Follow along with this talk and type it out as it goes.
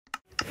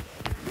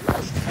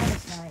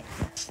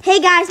Hey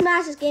guys,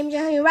 Master's Game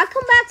Jam here.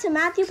 Welcome back to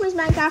Matthew Plays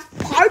Minecraft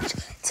Part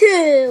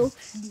 2.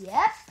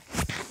 Yep.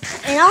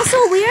 And also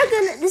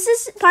this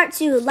is Part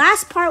 2.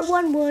 Last Part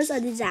 1 was a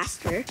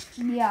disaster.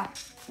 Yeah,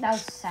 that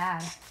was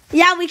sad.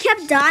 Yeah, we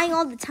kept dying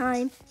all the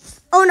time.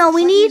 Oh no,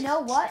 You know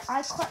what?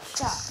 I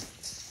clutched up.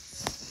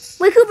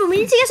 Wait, Cooper, we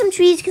need to get some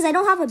trees because I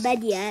don't have a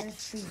bed yet.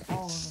 There's trees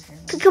all over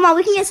here. Come on,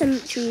 we can get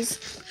some trees.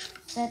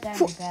 Set down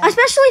your bed.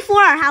 Especially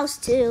for our house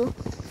too.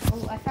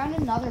 Oh, I found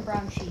another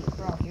brown sheep.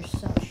 Bro, you're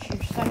such a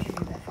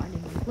good at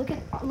finding them.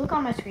 Look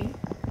on my screen.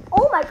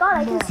 Oh my god,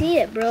 I can see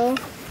it, bro.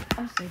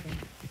 I'm sleeping.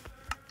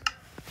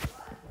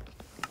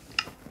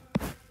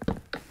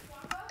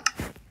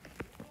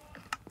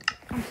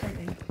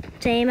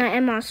 Same, I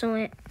am also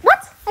in.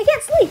 What? I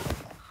can't sleep.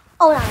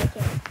 Oh, no, I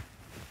can't.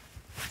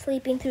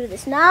 Sleeping through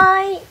this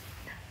night.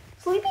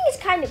 Sleeping is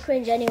kind of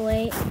cringe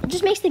anyway. It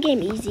just makes the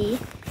game easy.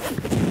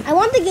 I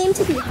want the game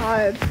to be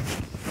hard.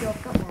 Yo,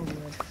 I've got more wood.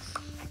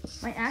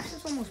 My axe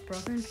is almost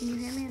broken. Can you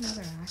hand me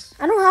another axe?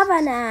 I don't have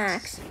an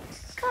axe.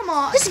 Come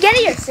on. Just get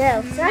it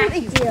yourself. It's not a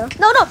big deal.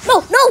 No,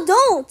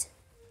 don't.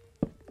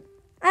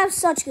 I have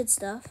such good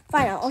stuff.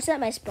 Fine, I'll set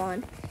my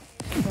spawn.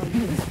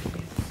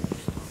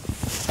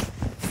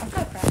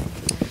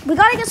 We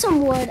gotta get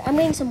some wood. I'm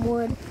getting some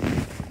wood.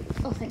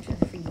 Oh, thanks for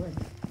the free wood.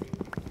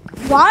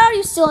 Why are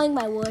you stealing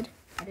my wood?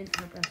 I didn't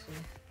purposely.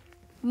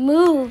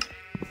 Move.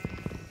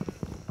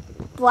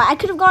 Boy, I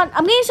could have gone.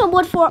 I'm getting some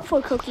wood for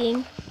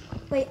cooking.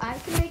 Wait, I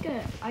can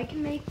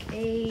make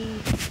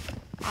an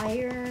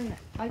iron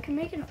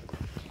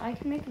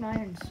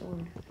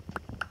sword.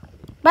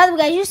 By the way,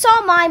 guys, you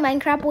saw my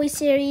Minecraft Boys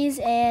series,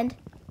 and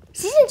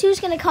season 2 is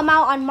gonna come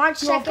out on March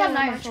 2nd and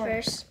March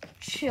 1st.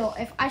 Chill.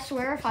 If I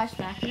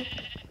smack you.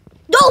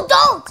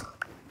 Don't.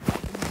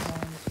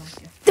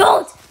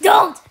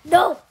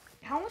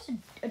 How much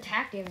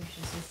attack damage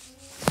is this?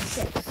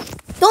 6.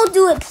 Don't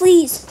do it,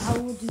 please. I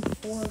will do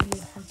 4 of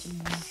your hearts in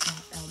one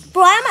shot.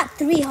 Bro, I'm at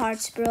 3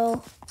 hearts,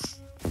 bro.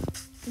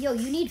 Yo,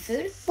 you need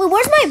food? Wait,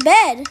 where's my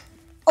bed?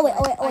 Oh, wait,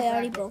 I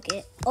already broke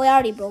it.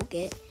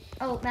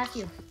 Oh,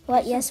 Matthew.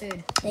 What? Yes.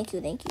 Food. Thank you.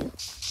 The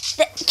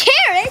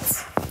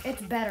carrots?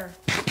 It's better.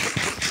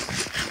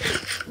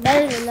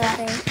 Better than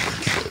nothing.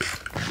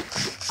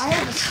 I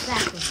have a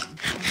stack of them.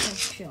 Okay,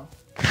 chill.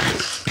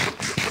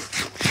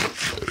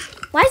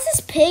 Why is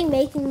this pig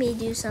making me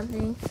do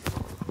something?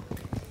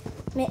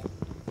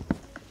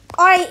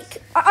 Alright,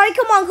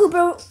 come on,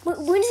 Cooper.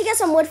 We need to get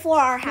some wood for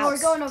our house. No,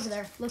 we're going over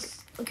there. Look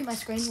at my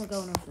screen. We're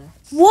going over there.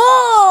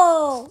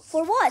 Whoa!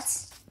 For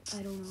what?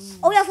 I don't know.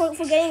 Oh yeah, for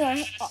getting our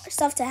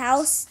stuff to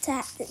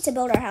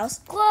build our house.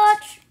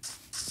 Clutch!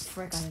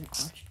 Frick, I didn't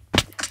clutch.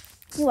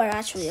 You are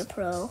actually a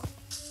pro.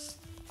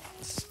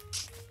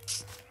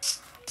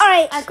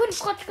 Alright. I couldn't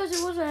clutch because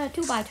it was a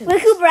 2x2.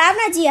 Wait, Cooper, I have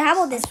an idea. How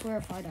about this? I swear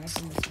if I die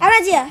from this. I have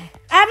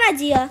an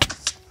idea.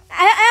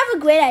 I have a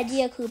great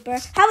idea, Cooper.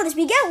 How about this?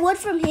 We get wood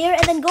from here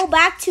and then go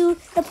back to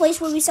the place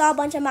where we saw a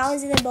bunch of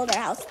mountains and then build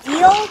our house.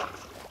 Deal?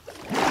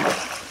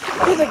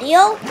 Cooper,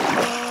 deal?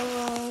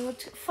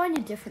 Let's find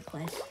a different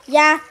place.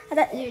 Yeah.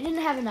 You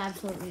didn't have an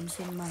absolutely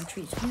insane amount of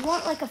trees. We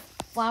want like a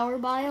flower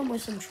biome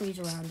with some trees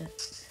around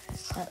it.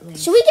 At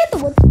least. Should we get the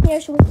wood from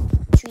here? Should we let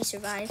the tree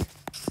survive?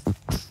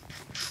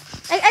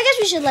 I guess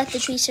we should let the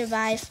tree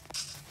survive.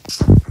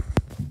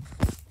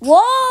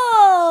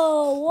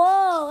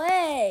 Whoa,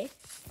 hey.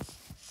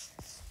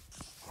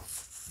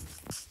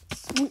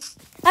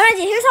 Alright,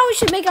 here's how we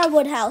should make our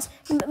wood house.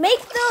 Make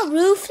the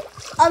roof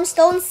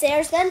stone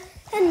stairs, then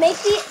make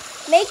the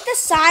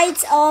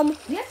sides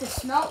We have to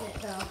smelt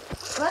it though.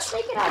 Let's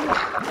make it out of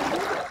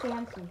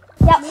fancy.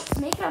 Yeah.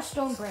 Make it out of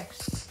stone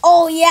bricks.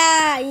 Oh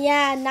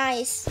yeah,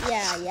 nice.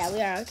 Yeah, we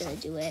are gonna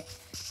do it.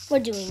 We're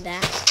doing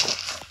that.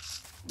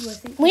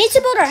 We need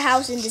to build our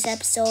house in this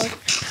episode.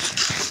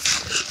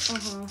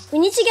 We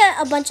need to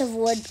get a bunch of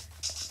wood.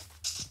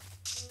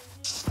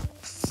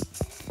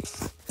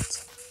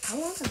 How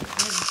long has it been?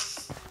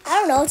 I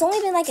don't know. It's only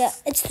been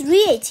it's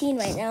 3:18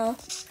 right now.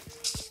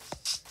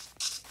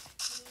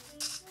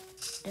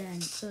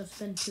 Dang, so it's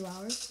been 2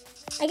 hours?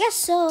 I guess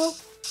so.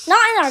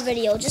 Not in our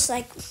video, just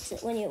like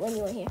when you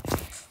were here.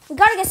 We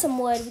gotta get some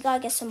wood. We gotta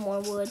get some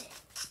more wood.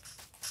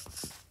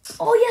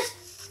 Oh yes!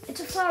 It's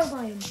a flower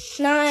biome.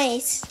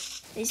 Nice.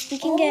 We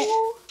can get.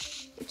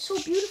 It's so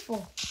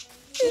beautiful.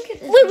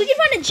 Wait, we can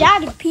find a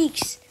jagged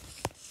peaks.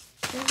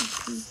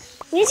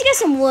 We need to get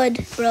some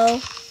wood, bro.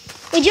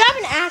 Wait, do you have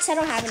an axe? I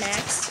don't have an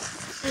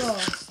axe. Bro,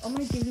 I'm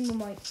gonna give you the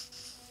mic.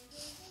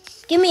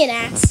 Give me an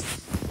axe.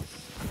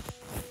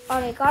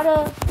 Alright,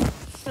 gotta.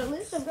 At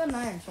least I've got an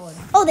iron sword.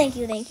 Oh, thank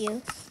you.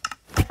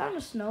 I found a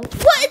snow.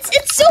 What?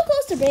 It's so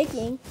close to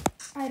breaking.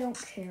 I don't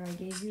care. I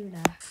gave you an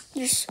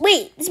axe.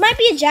 Wait, this might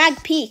be a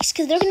jagged peaks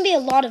because there's gonna be a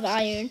lot of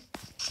iron.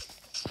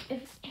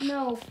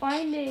 No,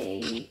 find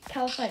a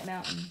calcite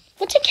mountain.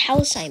 What's a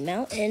calcite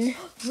mountain?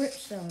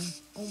 Dripstone.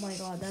 Oh my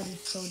god, that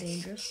is so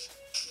dangerous.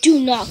 Do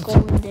not go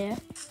in there.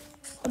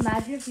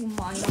 Imagine if you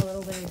mine a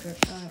little bit of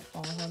dripstone and it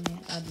falls on me.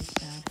 That'd be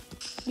sad.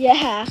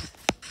 Yeah.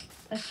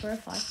 I swear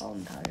if I fall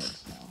in powdered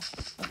snow.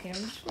 Okay, I'm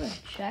just gonna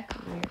check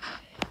where.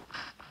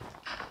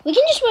 We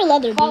can just wear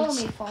leather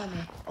boots. Follow me.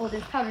 Oh,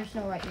 there's powdered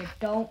snow right here.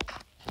 Don't.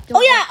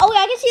 Oh yeah,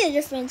 I can see the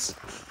difference.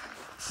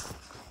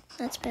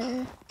 That's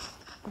better.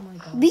 Oh my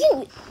god.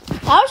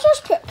 Power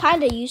snow's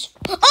kind of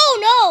useful. Oh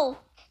no!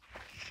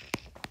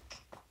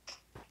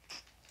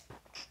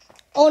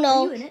 Oh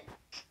no. Are you in it?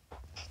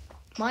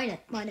 Mine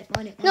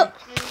it. No.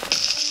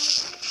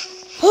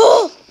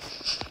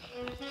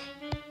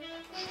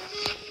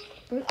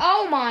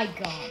 Oh my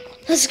god.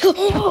 Let's go.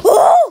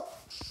 Oh!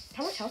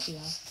 How much health do you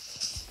have?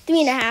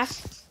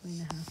 3.5.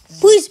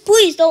 3.5.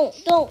 Please, don't,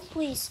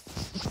 please.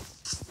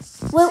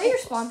 Is that your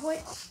spawn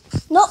point?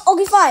 No,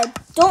 okay, fine.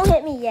 Don't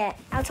hit me yet.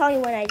 I'll tell you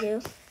when I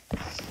do.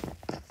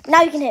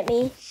 Now you can hit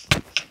me.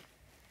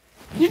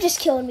 You just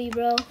killed me,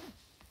 bro.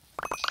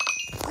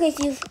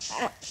 Okay,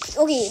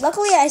 okay,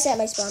 luckily I set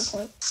my spawn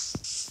point.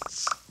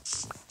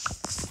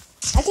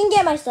 I can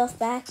get my stuff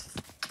back.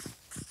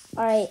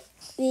 Alright,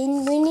 we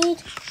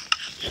need...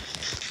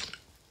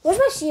 Where's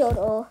my shield?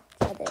 Oh,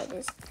 there it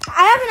is.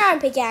 I have an iron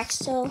pickaxe,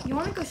 so... You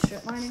want to go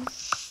strip mining?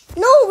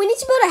 No, we need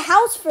to build a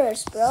house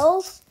first,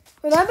 bro.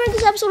 Remember in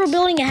this episode we're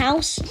building a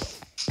house?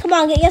 Come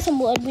on, get some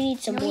wood. We need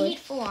some wood. We need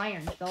full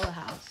iron to build a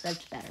house.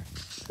 That's better.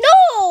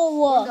 No!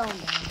 We're going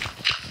down.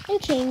 Are you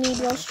kidding me,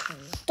 bro?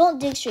 Don't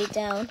dig straight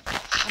down.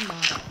 I'm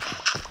not.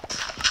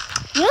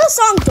 You know the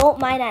song "Don't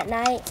Mine at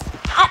Night"?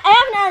 I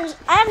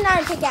have an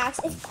iron pickaxe.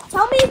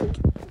 Tell me if you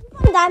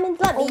find diamonds.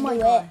 Let me do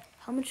it.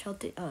 How much health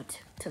did? Oh,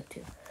 took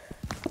 2.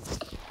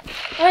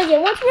 Alright, yeah,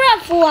 once we're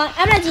at full, I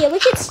have an idea. We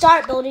could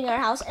start building our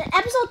house. In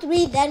episode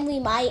 3, then we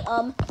might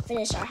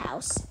finish our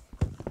house.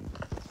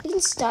 We can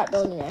start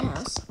building our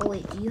house. Oh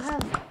wait, do you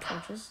have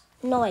torches?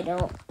 No, I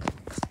don't.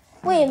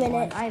 Wait a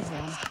minute. I have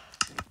one.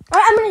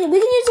 Alright, we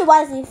can use it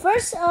wisely.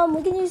 First,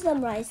 we can use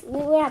them wisely.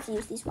 We have to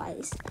use these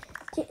wisely.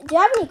 Do you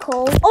have any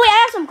coal? Oh wait,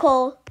 I have some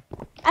coal.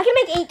 I can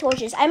make 8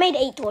 torches. I made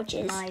 8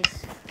 torches.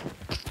 Nice.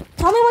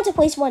 Tell me when to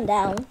place one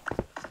down.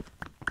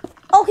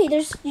 Okay, you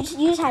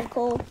just had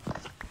coal.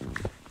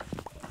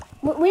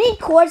 We need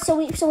cords so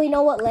we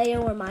know what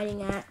layer we're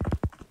mining at.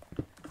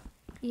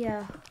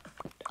 Yeah.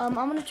 I'm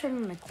gonna turn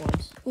on my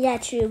cords. Yeah,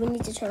 true. We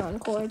need to turn on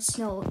cords.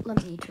 No,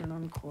 let me turn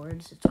on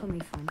cords. It's gonna be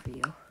fun for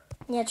you.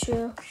 Yeah,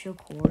 true. Show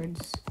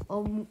cords.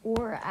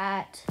 We're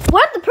at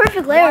the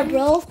perfect layer,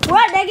 bro. We're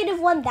at negative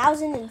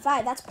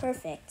 1,005. That's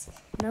perfect.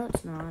 No,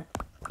 it's not.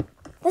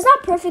 That's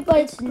not perfect, but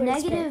it's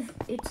negative.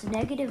 It's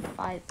negative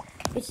 5.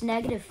 It's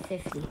negative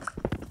 50.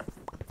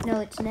 No,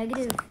 it's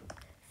negative.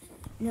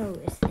 No,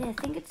 I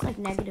think it's like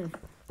negative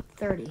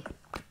 30.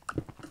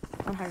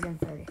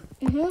 130.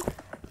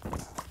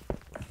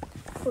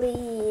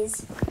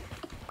 Please,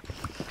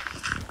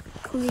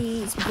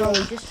 bro.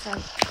 Just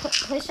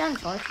place down a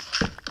torch.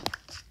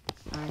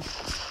 Alright.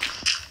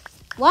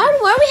 Why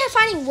are we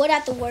finding wood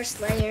at the worst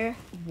layer?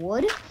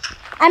 Wood?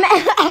 I'm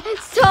at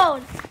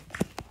stone.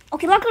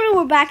 Okay, luckily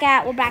we're back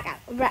at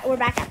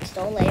the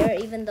stone layer,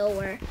 even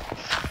though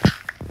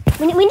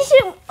we need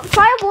to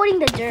try avoiding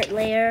the dirt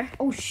layer.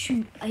 Oh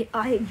shoot!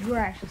 You're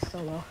actually so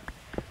low.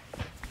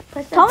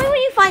 Tell me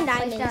when you find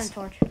diamonds. Place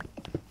down a torch.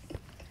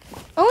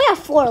 I only have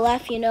 4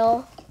 left, you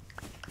know.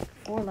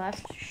 4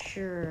 left?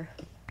 Sure.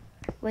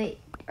 Wait,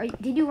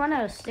 did you run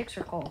out of sticks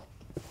or coal?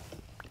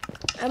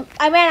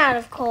 I ran out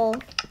of coal.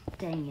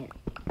 Dang it.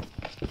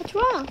 What's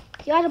wrong?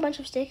 You had a bunch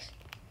of sticks.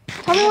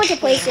 Tell me when to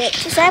place it.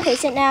 Should I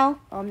place it now?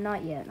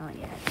 Not yet.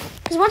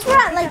 Because once we're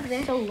at like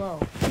this. So low.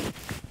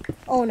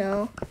 Oh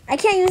no. I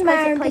can't use my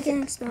iron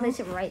pickaxe. Place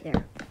it right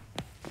there.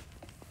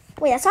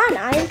 Wait, that's not an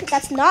iron.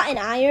 That's not an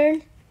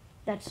iron.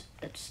 That's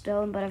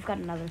stone, but I've got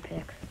another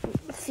pick.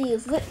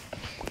 Thieves.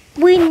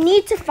 We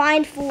need to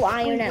find full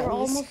iron at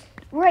least.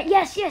 Right.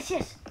 Yes.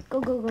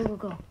 Go.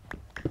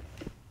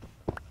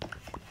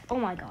 Oh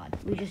my god.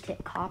 We just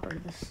hit copper,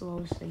 the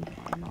slowest thing to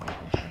find all of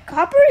this.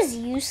 Copper is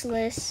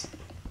useless.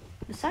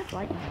 Besides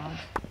lightning rods.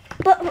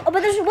 But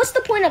what's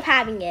the point of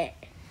having it?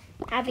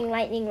 Having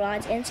lightning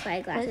rods and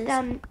spyglasses. Put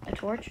down a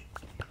torch.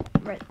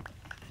 Right.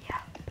 Yeah.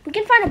 We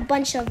can find a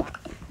bunch of...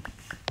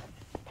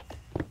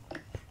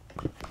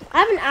 I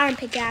have an iron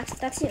pickaxe.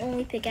 That's the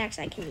only pickaxe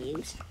I can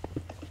use.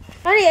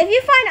 Honey, if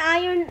you find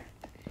iron...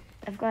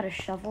 I've got a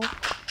shovel.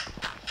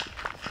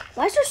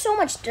 Why is there so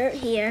much dirt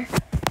here?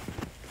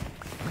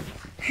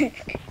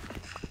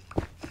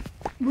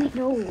 Wait,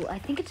 no. I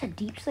think it's a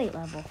deep slate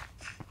level.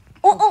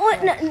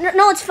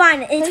 No, it's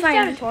fine. It's Place fine.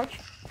 down a torch.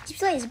 Deep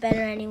slate is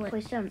better anyway.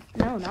 Place down.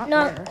 No, not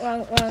No, there.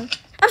 wrong.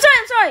 I'm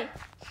sorry.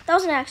 That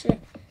was an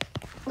accident.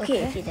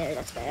 Okay, there.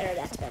 That's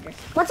better.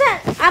 What's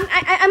that? I'm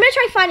gonna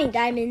try finding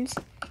diamonds.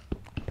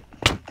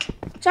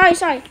 Sorry.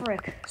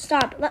 Frick.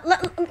 Stop.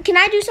 Can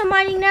I do some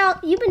mining now?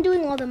 You've been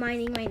doing all the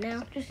mining right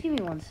now. Just give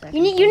me 1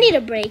 second. You need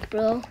a break,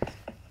 bro.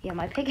 Yeah,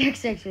 my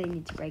pickaxe actually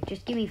needs a break.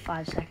 Just give me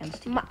 5 seconds.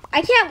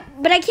 I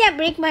can't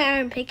break my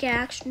iron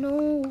pickaxe.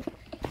 No.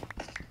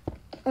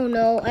 Oh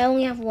no, I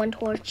only have 1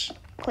 torch.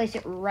 Place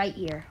it right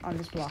here on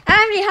this block.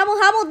 Actually, how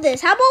about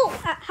this? How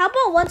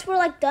about once we're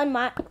like done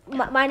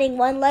mining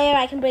 1 layer,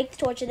 I can break the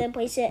torch and then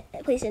place a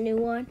new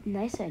one.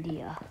 Nice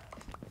idea.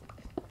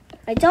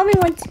 Tell me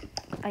when.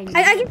 I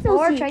can still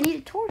torch. see. I need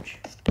a torch.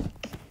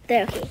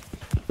 There, okay.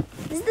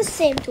 This is the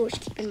same torch,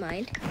 keep in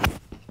mind.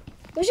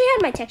 Wish I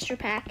had my texture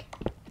pack.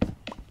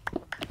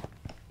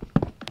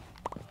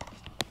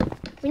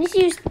 We need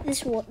to use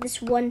this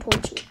one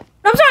torch.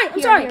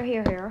 I'm sorry.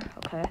 Here.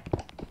 Okay.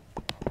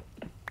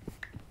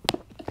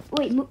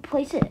 Wait,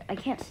 place it. I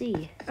can't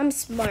see. I'm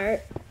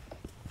smart.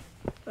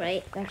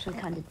 Right. I'm actually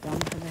kind of dumb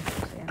for this.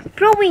 Yeah.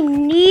 Bro, we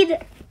need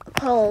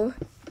coal.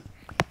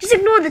 Just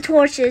ignore the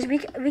torches. We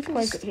can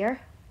Place it here.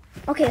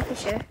 Okay, for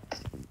sure.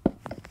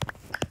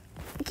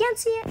 You can't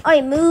see it. Oh,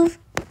 yeah, move.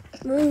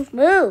 Move.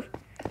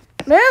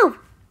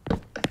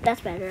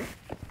 That's better.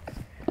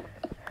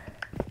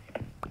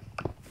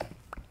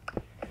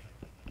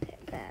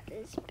 That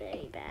is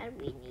very bad.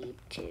 We need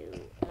to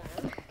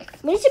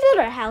build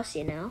our house,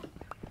 you know.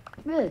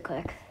 Really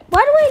quick.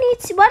 Why do we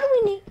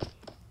need?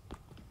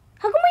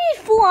 How come we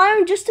need full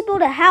iron just to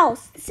build a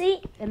house?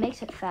 See? It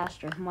makes it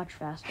faster, much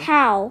faster.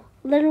 How?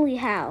 Literally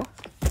how?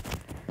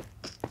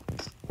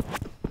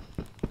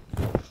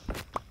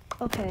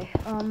 Okay,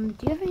 do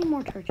you have any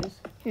more torches?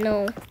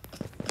 No.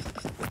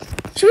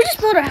 Should we just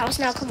build our house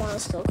now? Come on,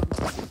 let's go.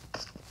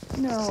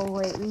 No,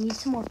 wait, we need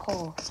some more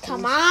coal.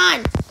 Come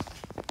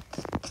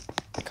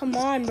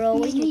on, bro.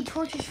 We need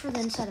torches for the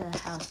inside of the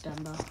house,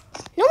 Dumbo.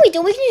 No, we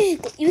don't. We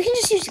can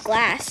just use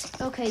glass.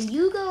 Okay,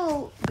 you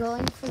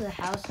going for the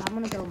house. I'm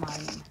gonna go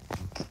mining.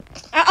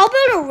 I'll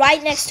build it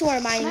right next to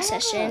our mining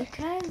session.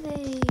 Can I have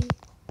a?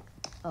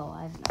 Oh,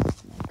 I have enough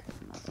to make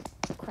another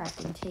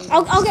crafting table.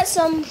 I'll get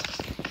some.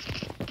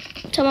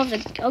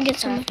 I'll get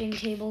some. Crafting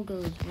table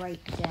goes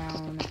right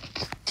down.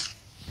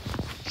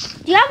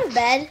 Do you have a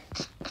bed?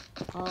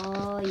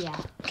 Oh yeah.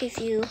 Okay,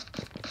 few.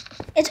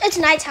 It's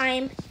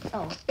nighttime.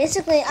 Oh.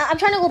 Basically, I'm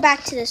trying to go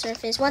back to the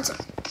surface. Once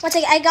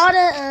I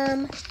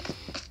gotta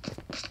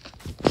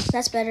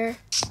That's better.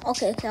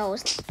 Okay,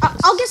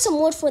 I'll get some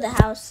wood for the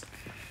house.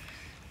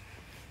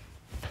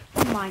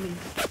 I'm mining.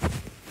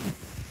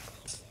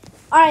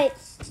 All right.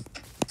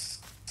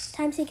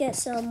 Time to get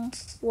some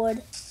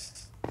wood.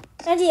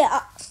 Idea.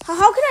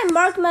 How can I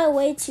mark my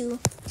way to?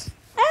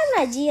 I have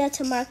an idea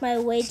to mark my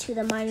way to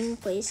the mining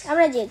place. I have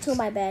an idea to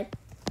my bed.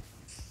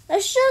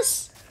 Let's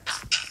just.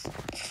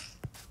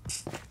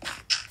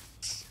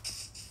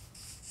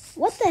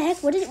 What the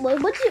heck? What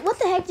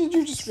the heck did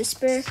you just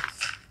whisper?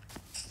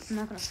 I'm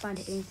not gonna find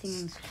anything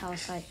in this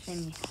calcite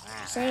thingy.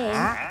 Same.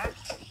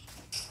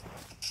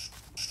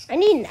 I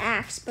need an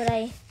axe, but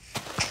wait.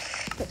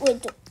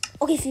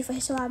 Okay, FIFA, I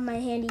still have my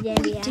handy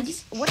dandy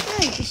axe. What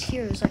did I just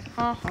hear? It was like,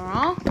 huh?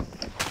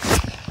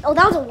 Oh,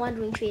 that was a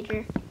wandering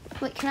trader.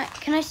 Wait,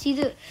 can I see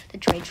the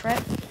trade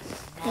threat?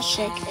 That's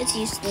sick. It's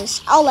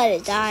useless. I'll let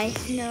it die.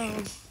 No.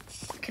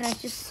 Can I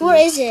just see? Where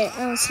is it? I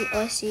don't see.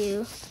 Oh, I see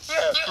you.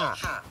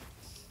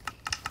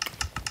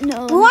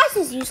 No. Blue eyes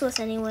is useless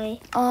anyway.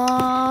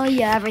 Oh,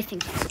 yeah,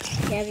 everything's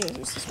Yeah, everything's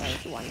useless right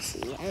if you want to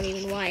see. I don't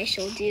even know why I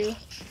showed you.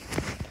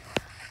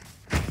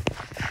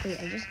 Wait,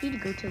 I just need to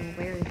go to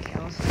where the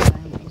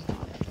calcite is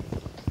not.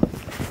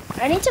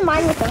 I need to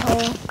mine with a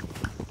hoe.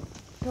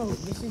 Bro,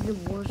 this is the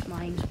worst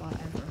mining spot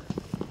ever.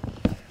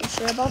 You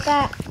sure about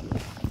that?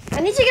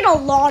 I need to get a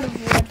lot of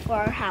wood for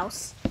our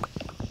house.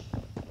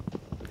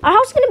 Our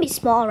house is gonna be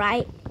small,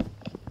 right?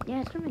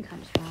 Yeah, it's gonna be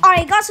kind of small. Alright,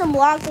 I got some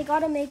logs. I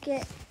gotta make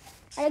it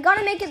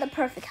the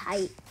perfect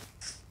height.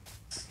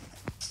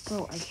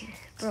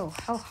 Bro,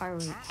 how high are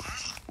we?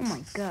 Oh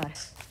my god.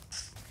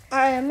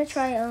 Alright, I'm gonna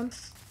try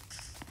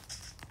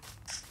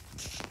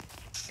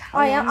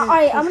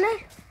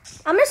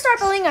I'm gonna start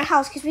building our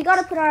house because we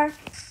gotta put our.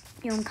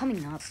 Yo, I'm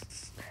coming up.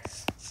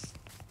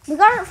 We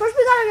gotta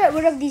get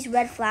rid of these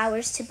red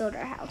flowers to build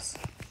our house.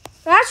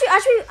 But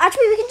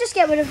actually, we can just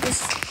get rid of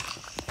this.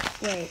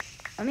 Wait,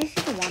 let me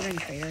see the wandering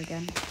trader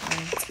again.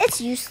 It's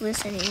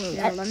useless anyway.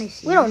 Yeah, let me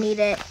see. We don't need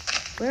it.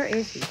 Where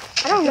is he?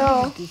 I don't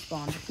know. He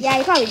despawned. Yeah,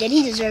 he probably did.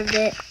 He deserved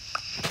it.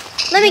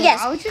 Let me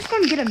guess. I was just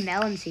gonna get a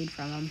melon seed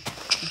from him.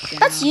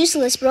 That's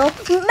useless, bro.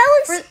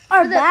 Melons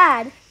are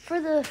bad. For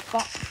the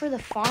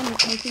farm,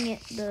 making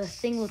the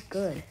thing look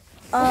good.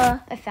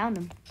 I found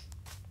him.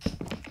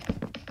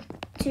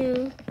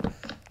 2.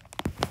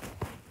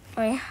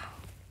 Oh yeah.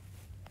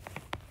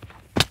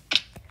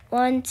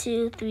 1,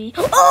 2, 3.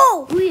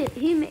 Oh!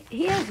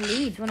 He has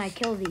leads when I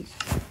kill these.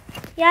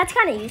 Yeah, it's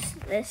kind of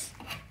useless.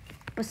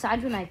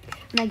 Besides when I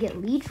get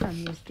leads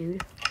from this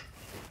dude.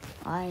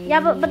 Yeah,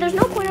 but there's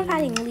no point of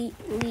having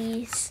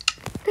leads.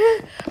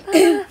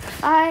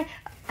 How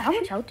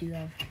much health do you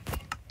have?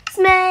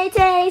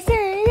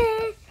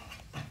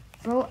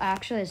 Bro,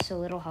 actually, it's so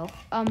little health.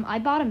 I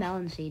bought a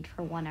melon seed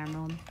for 1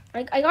 emerald.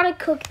 I gotta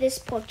cook this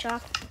pork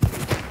chop.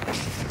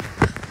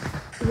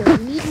 Wait, you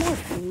need more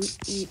food.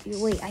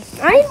 Wait, I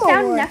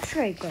found an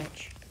X-ray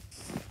glitch.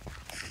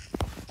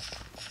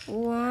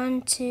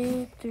 1,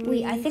 2, 3.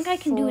 Wait, I think I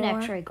can do an 4.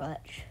 X-ray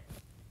glitch.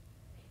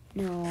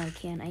 No, I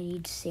can't. I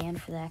need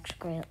sand for the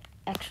X-ray.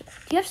 Do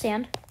you have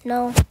sand?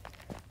 No.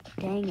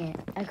 Dang it!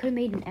 I could have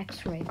made an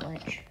X-ray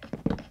glitch.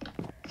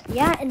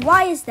 Yeah, and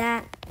why is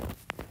that?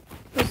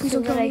 So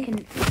that I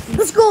can.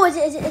 Let's go. Is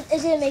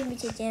it gonna make me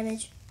take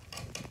damage?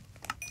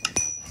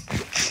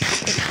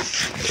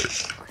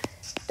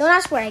 Don't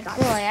ask where I got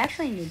Well, it. I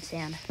actually need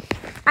sand.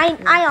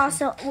 I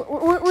also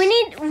we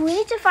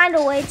need to find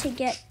a way to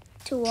get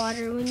to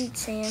water. We need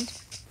sand.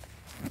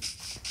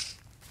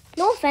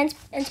 No offense,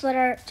 but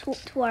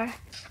to our.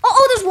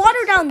 Oh, there's water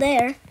down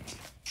there.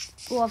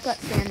 Well, I've got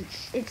sand.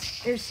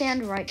 There's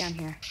sand right down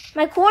here.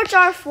 My quartz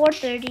are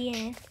 430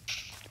 and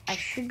I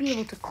should be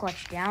able to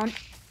clutch down.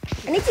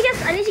 I need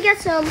to get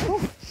some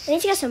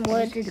I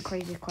wood. just did the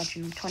craziest clutch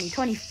in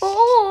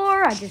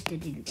 2024. I just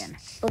did it again.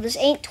 Well, this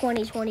ain't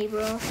 2020,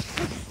 bro.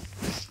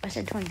 I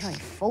said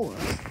 2024.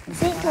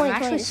 This ain't 2020. I'm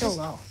actually This so is-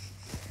 low.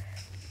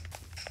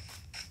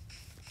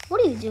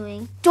 What are you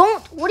doing?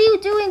 What are you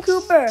doing,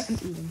 Cooper? I'm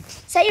eating.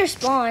 Set your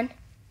spawn.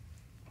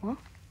 Huh?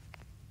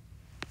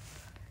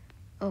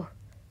 Oh.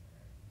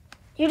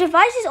 Your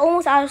device is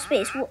almost out of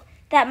space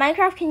that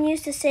Minecraft can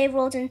use to save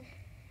worlds, and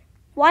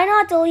why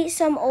not delete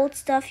some old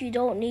stuff you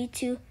don't need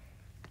to?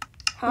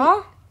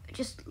 Huh?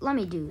 Just let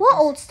me do What this.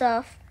 old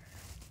stuff?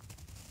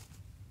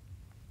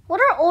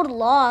 What are old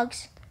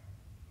logs?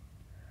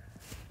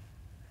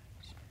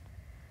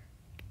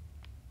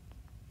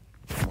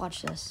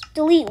 Watch this.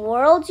 Delete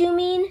worlds, you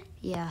mean?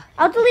 Yeah.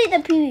 I'll delete the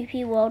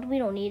PvP world. We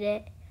don't need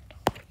it.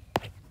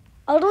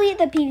 I'll delete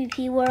the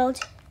PvP world.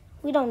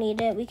 We don't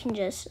need it. We can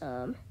just,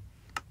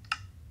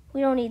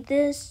 we don't need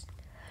this.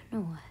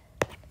 No.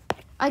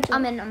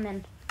 I'm in.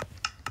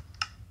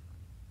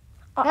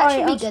 That Alright,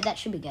 should be good. That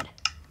should be good.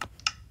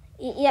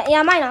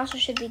 Yeah, mine also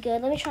should be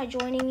good. Let me try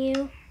joining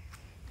you.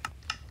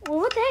 Well,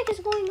 what the heck is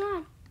going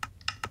on?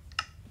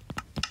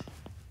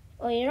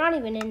 Oh, you're not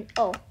even in.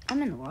 Oh,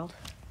 I'm in the world.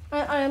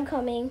 I am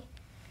coming.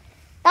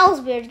 That was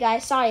weird,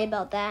 guys. Sorry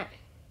about that.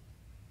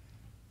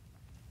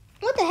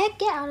 What the heck?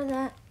 Get out of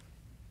that.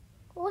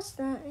 What's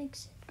that? It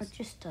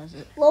just does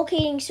it.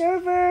 Locating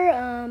server.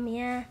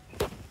 Yeah.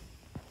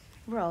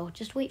 Bro,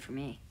 just wait for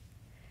me.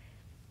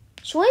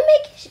 Should we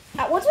make?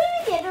 Once we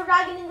make Ender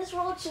Dragon in this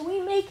world, should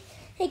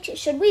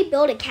we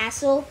build a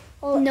castle?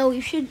 Oh, No,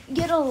 you should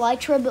get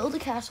elytra, build a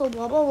castle,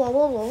 blah, blah, blah,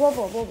 blah, blah, blah,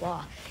 blah, blah,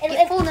 blah. And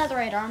Get full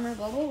netherite armor,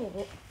 blah, blah, blah,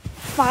 blah.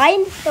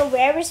 find the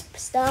rarest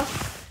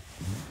stuff.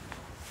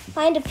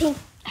 Find a pink.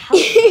 How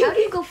do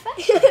you go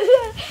fast?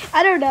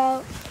 I don't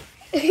know.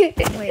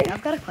 Wait,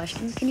 I've got a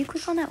question. Can you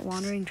click on that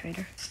wandering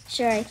trader?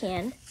 Sure, I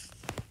can.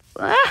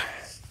 Ah!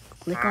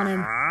 Click on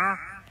him.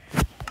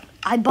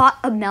 I bought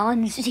a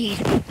melon seed.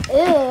 Ew.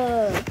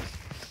 Oh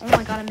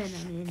my god, I'm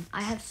in.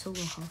 I have so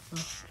low health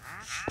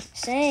though.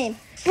 Same.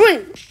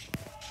 Brute.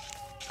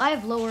 I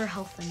have lower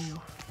health than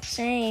you.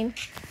 Same.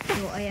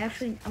 Yo,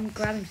 I'm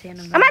grabbing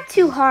sand. I'm at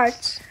 2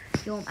 hearts.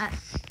 Yo,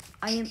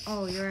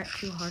 oh, you're at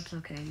 2 hearts.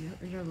 Okay,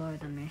 you're lower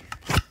than me.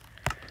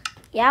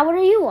 Yeah, what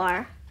are you?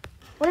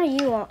 What are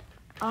you on?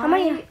 How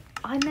many?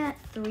 I'm at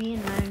 3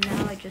 and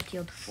now I just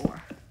healed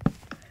 4.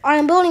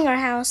 I'm building our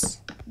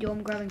house. Yo,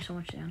 I'm grabbing so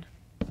much sand.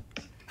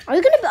 Are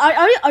you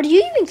gonna? Do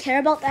you even care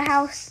about the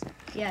house?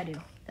 Yeah, I do.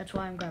 That's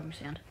why I'm grabbing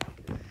sand.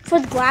 For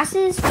the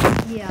glasses?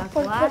 Yeah,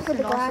 For glass the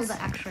and glass. also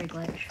the X-ray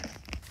glitch.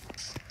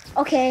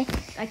 Okay.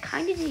 I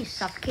kind of need to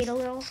suffocate a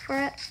little for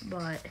it,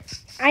 but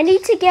I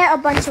need to get a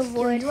bunch of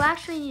yo, wood. you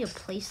actually need to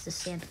place the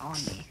sand on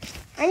me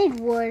I need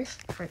wood.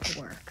 for it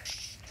to work.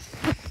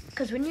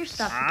 Because when you're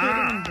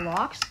suffocating in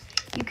blocks,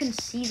 you can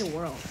see the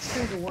world,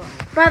 through the world.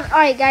 But all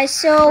right, guys.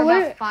 So For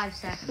we're about 5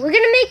 seconds. gonna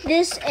make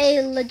this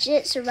a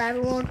legit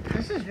survival world.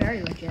 This is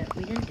very legit.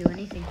 We didn't do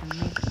anything to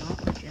make it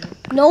not legit.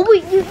 No,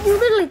 you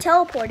literally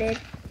teleported.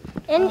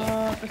 And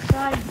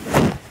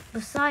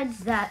Besides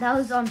that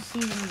was on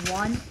season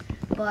 1,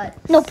 but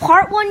no,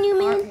 part 1. You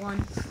part mean?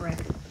 1, frick.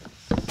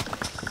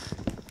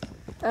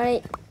 All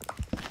right.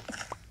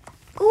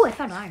 Ooh, I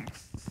found iron.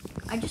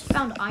 I just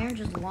found iron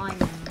just lying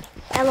around.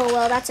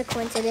 LOL. That's a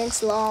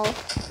coincidence. Lol.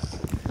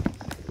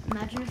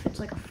 Imagine if it's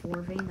like a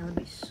 4 vein. That would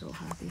be so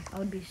happy. I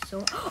would be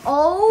so.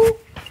 Oh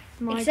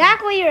my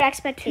Exactly your God. 2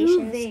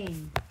 expectations.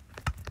 vein.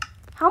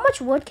 How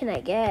much wood can I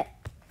get?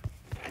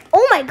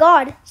 Oh my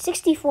god,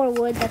 64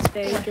 wood. That's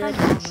very I good.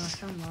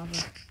 found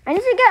lava. I need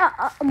to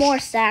get more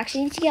stacks. I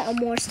need to get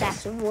more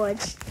stacks of wood.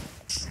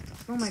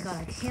 Oh my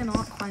god, I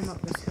cannot climb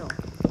up this hill.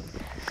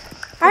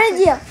 Alright,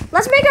 idea.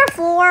 Let's make our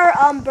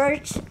 4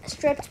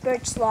 stripped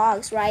birch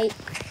logs, right?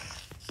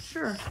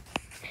 Sure.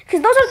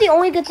 Because those are the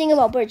only good thing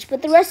about birch,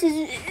 but the rest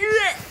is.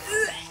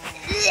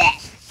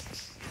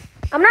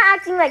 I'm not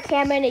acting like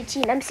Cameron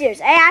 18. I'm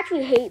serious. I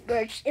actually hate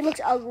birch. It looks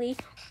ugly.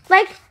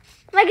 Like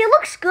it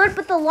looks good,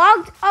 but the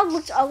log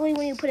looks ugly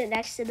when you put it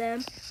next to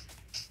them.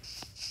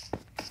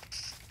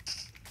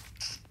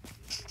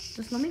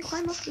 Just let me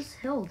climb up this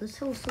hill. This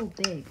hill is so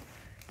big.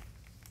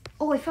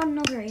 Oh, I found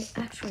another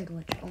X-ray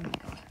glitch. Oh my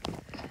god.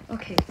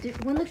 Okay,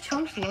 when the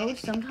chunks load,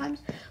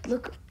 sometimes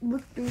look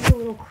through the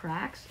little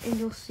cracks and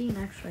you'll see an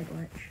X-ray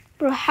glitch.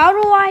 Bro, how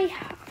do I?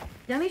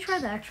 Let me try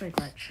the X-ray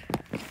glitch.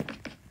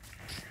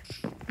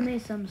 I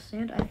made some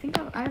sand. I think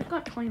I've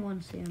got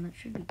 21 sand. That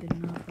should be good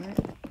enough, right?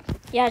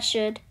 Yeah, it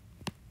should.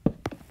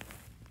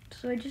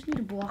 So I just need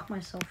to block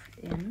myself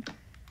in.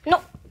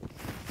 No.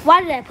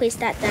 Why did I place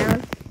that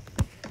down?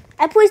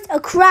 I placed a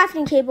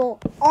crafting table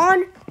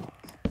on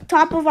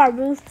top of our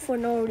roof for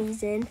no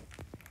reason.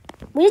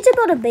 We need to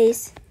build a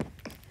base.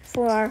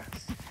 for our.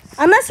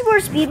 Unless we're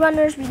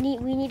speedrunners, we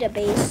need a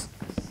base.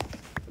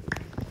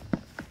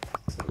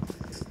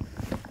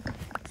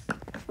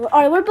 All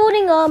right, we're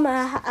building a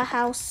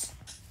house.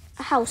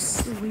 A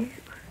house.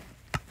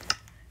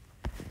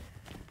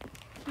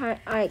 All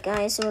right,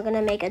 guys. So we're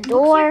gonna make a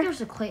door.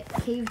 Looks like there's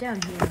a cave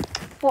down here.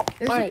 Well,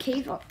 There's a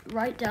cave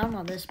right down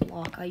on this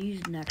block. I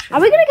used an extra.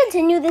 Are we gonna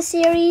continue this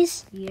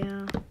series?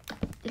 Yeah,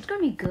 it's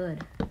gonna be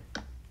good.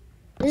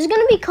 This is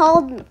gonna be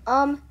called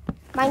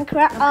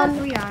Minecraft. I've got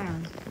 3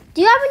 iron.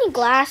 Do you have any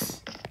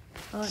glass?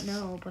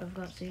 No, but I've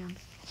got sand.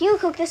 Can you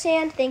cook the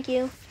sand? Thank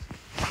you.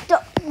 Give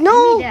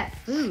No. me that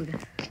food.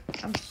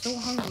 I'm so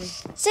hungry.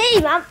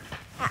 Same. I'm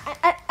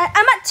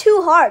at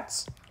 2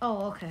 hearts.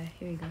 Oh, okay.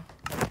 Here you go.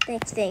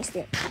 Thanks. Did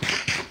you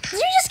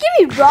just give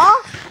me raw?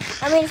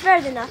 I mean, it's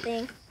better than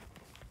nothing.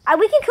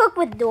 We can cook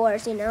with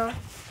doors, you know.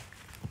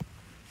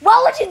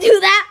 Why would you do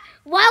that?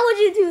 Why would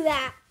you do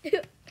that?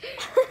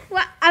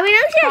 Well, I mean,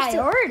 I'm sure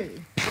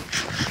Priority.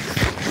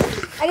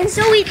 I can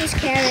still eat this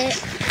carrot.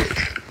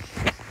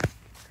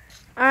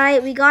 All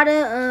right, we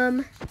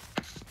gotta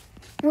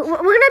we're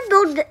gonna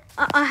build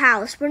a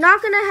house. We're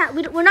not gonna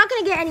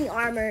get any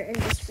armor in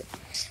this.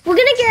 We're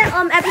gonna get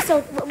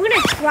we're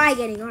gonna try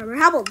getting armor.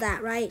 How about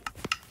that, right?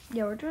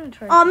 Yeah, we're trying to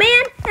try. Oh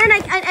man, and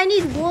I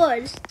need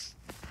wood.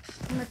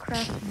 I'm gonna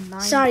craft 9.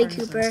 Sorry,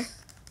 furnaces.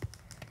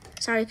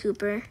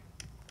 Cooper.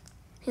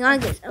 Hang on, I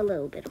get a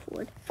little bit of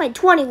wood. Fine,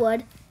 20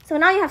 wood. So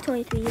now you have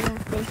 23. Yeah,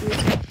 thank you.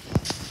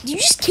 Did you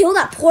just kill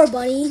that poor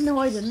bunny? No,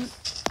 I didn't.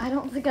 I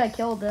don't think I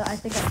killed it. I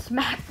think I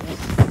smacked it.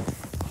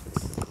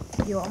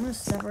 Yo, I'm gonna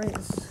separate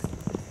this.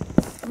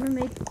 I'm gonna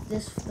make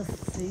this the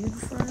food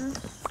furnace.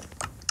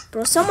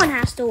 Bro, someone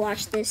has to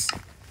watch this.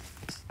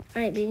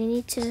 All right, we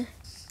need to.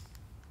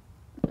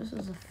 This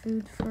is a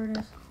food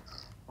furnace.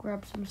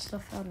 Grab some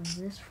stuff out of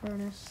this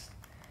furnace.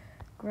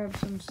 Grab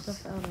some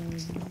stuff out of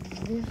this.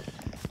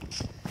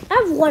 I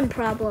have one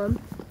problem.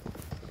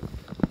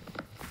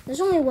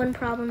 There's only one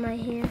problem right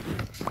here.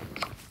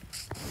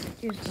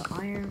 Here's the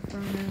iron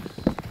furnace.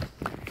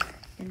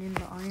 And in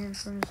the iron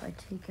furnace, I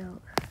take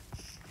out.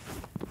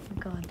 Oh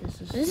God,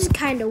 this is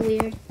kind of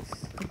weird.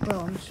 Bro,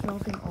 I'm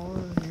smelting all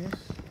of this.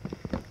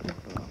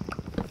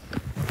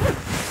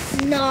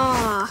 Bro.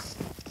 Nah.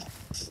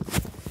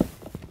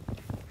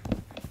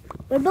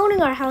 We're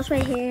building our house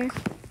right here.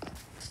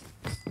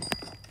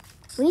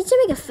 We need to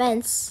make a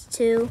fence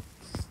too.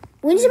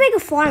 We need to make a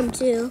farm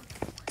too.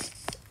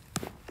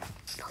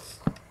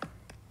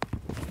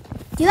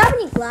 Do you have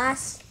any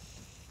glass?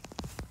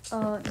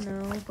 No,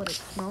 but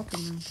it's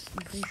smelting.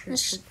 I'm pretty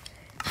sure.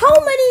 How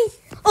many?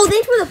 Oh,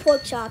 thanks for the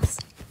pork chops.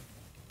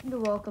 You're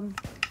welcome.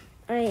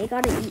 All right, I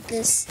gotta eat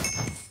this.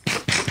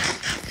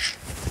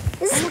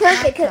 This is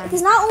perfect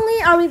because not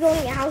only are we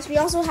building a house, we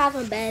also have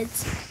a bed.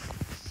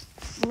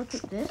 Look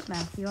at this,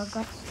 Matthew. I've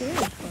got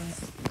stairs for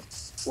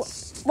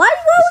it. Why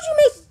would you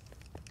make?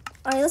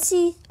 All right, let's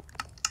see.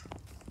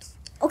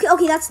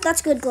 Okay,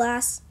 that's good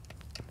glass.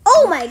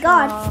 Oh my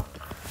God!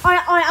 All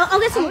right, I'll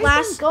get some glass.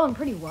 Everything's going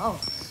pretty well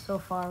so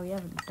far. We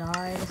haven't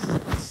died.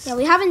 Yeah,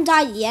 we haven't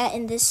died yet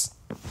in this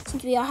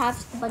since we all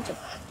have a bunch of.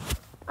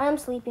 I am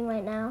sleeping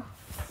right now.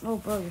 Oh,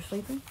 bro, you're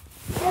sleeping?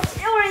 That's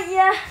all right.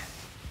 Yeah,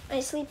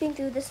 I'm sleeping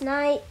through this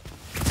night.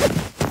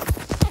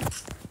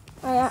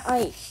 All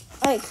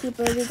right,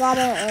 Cooper. We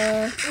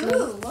gotta.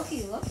 Ooh,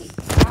 lucky.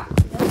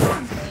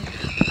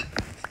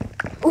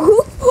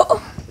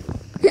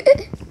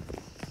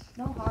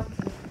 No harm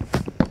to it.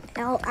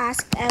 I'll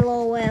ask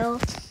LOL.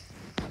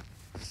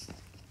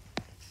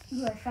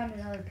 Ooh, I found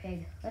another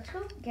pig. Let's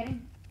go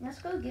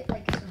get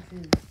like some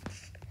food.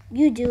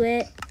 You do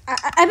it.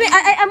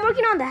 I'm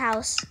working on the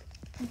house.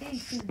 I'm getting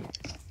food.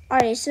 All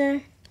right,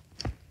 sir.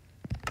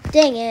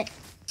 Dang it.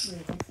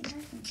 Wait, I think I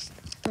can.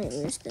 Wait,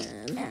 where's the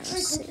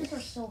house? Glitches are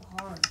so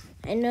hard.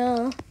 I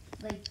know.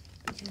 Like,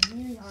 it's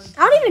really hard.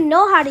 I don't even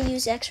know how to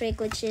use X-ray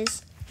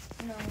glitches.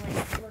 No,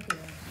 like, look at this.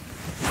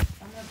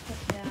 I'm gonna put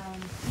down.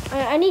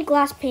 I need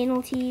glass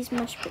penalties.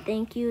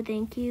 Thank you.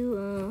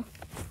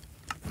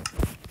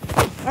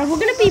 Alright, we're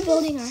gonna be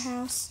building our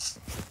house.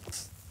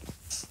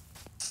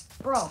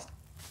 Bro,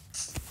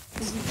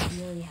 you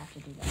really have to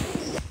do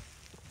that.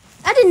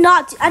 I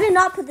did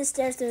not put the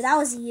stairs there. That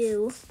was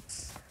you.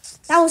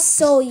 That was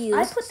so you.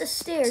 I put the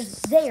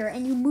stairs there,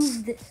 and you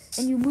moved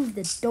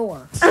the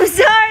door. I'm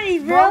sorry,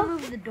 bro.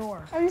 Move the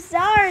door. I'm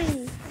sorry. I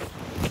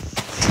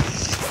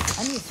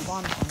need a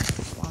spawn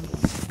point.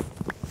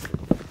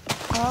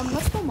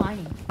 Let's go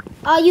mining.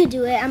 You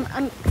do it.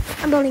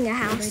 I'm building a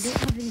house. I don't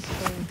have any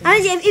coal.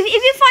 Honestly, if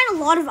you find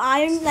a lot of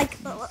iron, like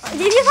if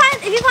you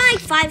find like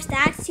 5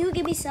 stacks, you would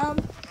give me some.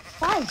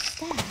 5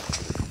 stacks.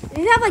 If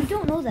you have like,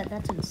 don't know that.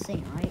 That's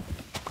insane, right?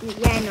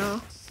 yeah, I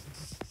know.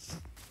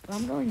 But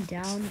I'm going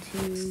down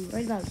to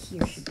right about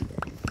here. Should be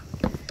good.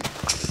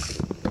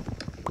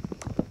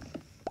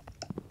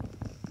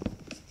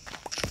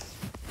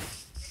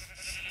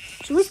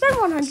 Should we spend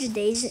 100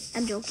 days?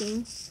 I'm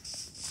joking.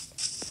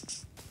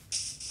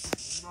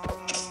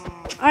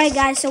 All right,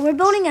 guys. So we're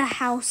building a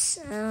house.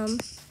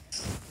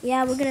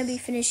 Yeah, we're gonna be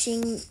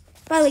finishing.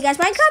 By the way, guys,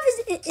 Minecraft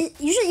is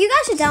you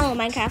guys should download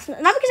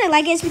Minecraft. Not because I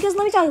like it, it's because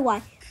let me tell you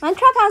why.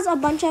 Minecraft has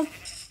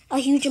a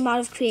huge amount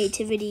of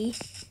creativity,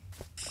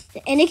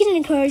 and it can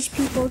encourage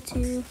people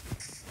to.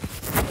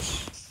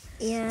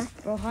 Yeah.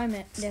 Bro, hi,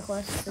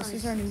 Nicholas. This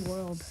is our new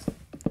world.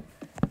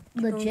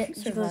 Legit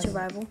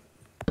survival.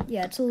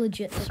 Yeah, it's a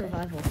legit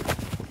survival.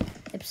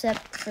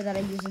 Except for that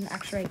I used an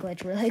X-ray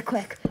glitch really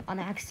quick on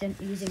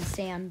accident using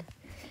sand.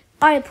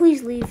 Alright,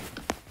 please leave.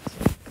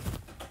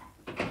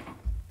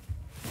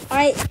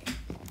 Alright.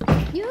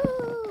 Yo!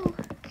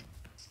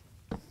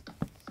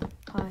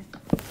 Hi.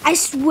 I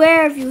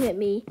swear if you hit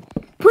me.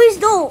 Please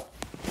don't.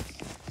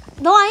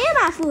 No, I am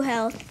at full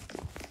health.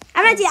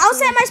 I'm ready. I'll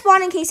set my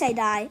spawn in case I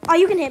die. Oh,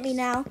 you can hit me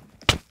now.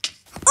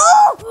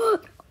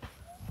 Oh!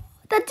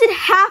 That did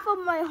half of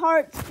my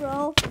hearts,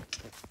 bro.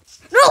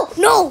 No!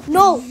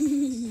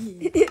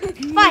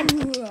 Fine.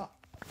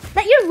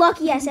 You're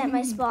lucky I set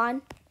my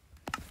spawn.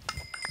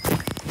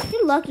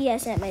 You're lucky I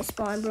set my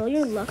spawn, bro.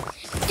 You're lucky.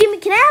 Jimmy,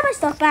 can I have my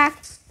stuff back?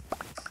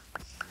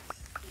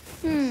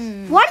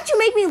 Why did you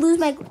make me lose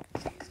my...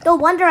 No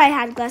wonder I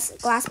had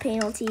glass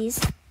penalties.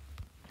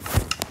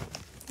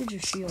 Here's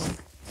your shield.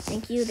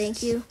 Thank you.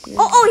 Yeah.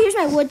 Oh, here's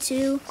my wood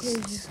too.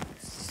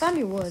 Found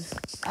your wood.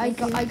 I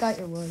got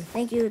your wood.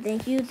 Thank you.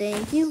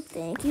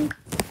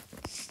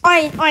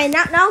 Alright,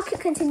 now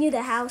continue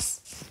the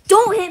house.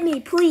 Don't hit me,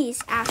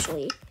 please,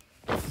 Ashley.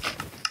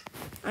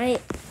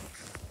 Alright.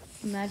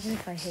 Imagine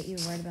if I hit you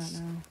right about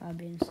now. That'd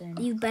be insane.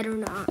 You better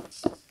not.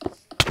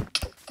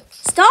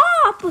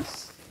 Stop!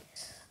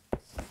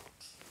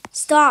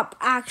 Stop,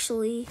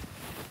 actually.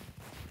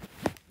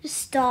 Just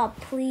stop,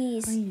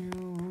 please. I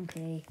know,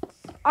 okay.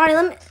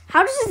 Alright,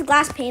 how does this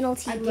glass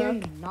penalty I dare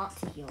look? you not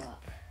to heal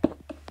up.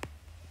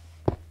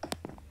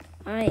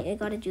 Alright, I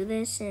gotta do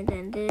this, and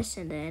then this,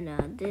 and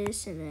then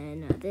this, and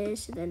then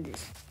this, and then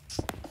this.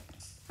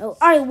 Oh,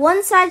 alright,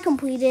 one side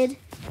completed.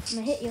 I'm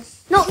gonna hit you.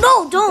 No,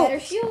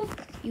 don't!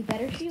 You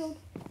better shield.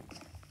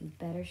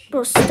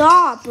 Bro,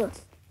 stop!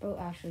 Bro,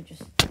 actually,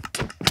 just...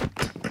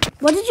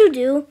 What did you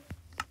do?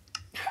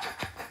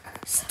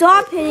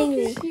 Stop hitting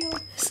me.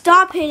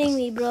 Stop hitting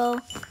me, bro.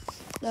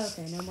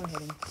 Okay, no more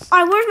hitting.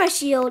 Alright, where's my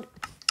shield?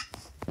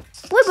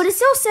 Wait, but it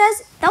still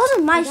says... That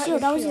wasn't my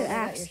shield, that was your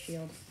axe. Your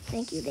shield.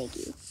 Thank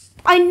you.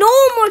 I know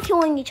we're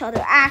killing each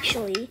other,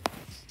 actually.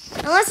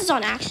 Unless it's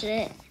on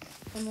accident.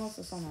 Unless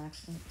it's on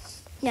accident.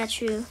 Yeah,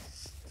 true.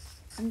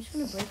 I'm just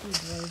gonna break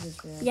these roses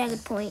real Yeah,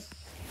 good point.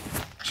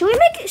 Should we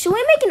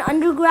make an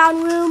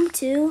underground room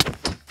too?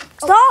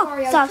 Stop!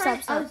 Sorry, Stop!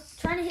 I was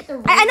trying to hit the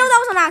roses. I know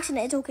that was on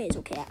accident. It's okay.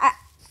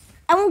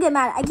 I won't get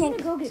mad. I can't.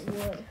 I'm gonna go get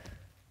wood.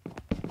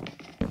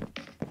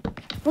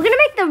 We're gonna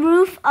make the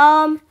roof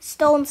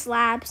stone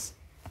slabs,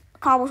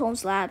 cobblestone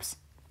slabs.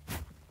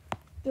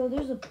 Yo,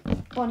 there's a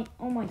bunny.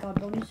 Oh my god,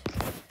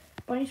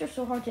 bunnies are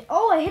so hard to...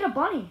 Oh, I hit a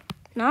bunny.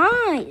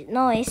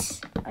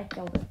 Nice. I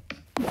killed it.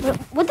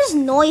 What does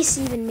noise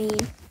even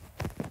mean?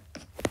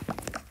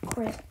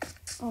 Quit.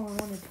 Oh, I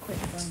wanted to quit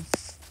the bunny.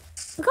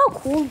 Look how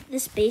cool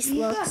this base You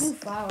got looks. new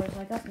flowers.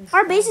 I got new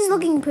Our base flowers. is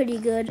looking pretty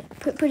good,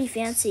 pretty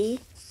fancy.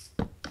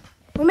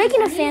 We're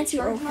making I a need to fancy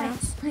charge oak my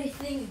house.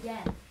 thing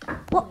again.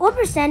 What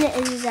percentage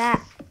is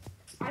that?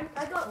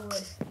 I got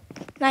wood.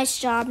 Nice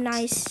job,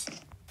 nice.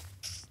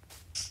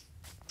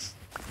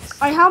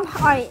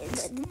 Alright,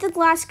 did the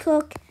glass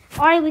cook?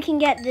 Alright, we can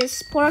get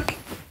this pork.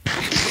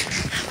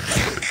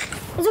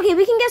 It's okay,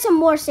 we can get some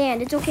more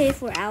sand. It's okay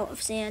if we're out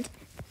of sand.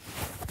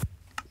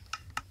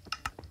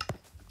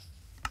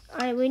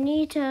 Alright, we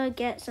need to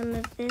get some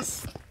of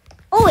this.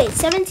 Oh wait,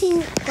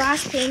 17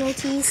 glass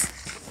penalties.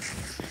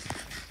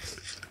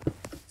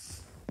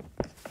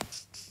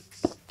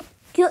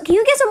 Can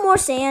you get some more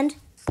sand?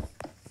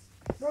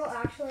 Bro,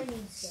 actually, I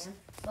need sand.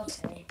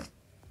 Okay.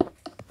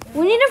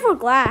 We need it for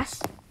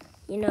glass,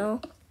 you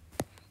know.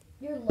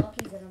 You're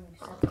lucky that I'm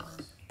accepting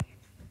this.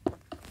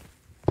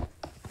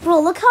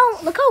 Bro, look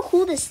how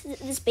cool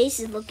this base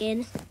is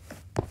looking.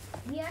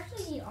 We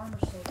actually need armor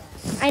so bad.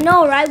 I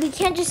know, right? We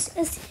can't just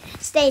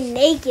stay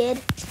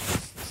naked.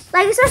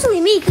 Like,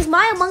 especially me, because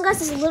my Among Us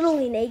is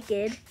literally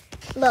naked.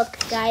 Look,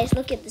 guys,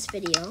 look at this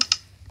video.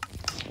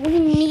 We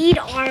need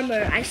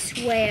armor, I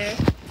swear.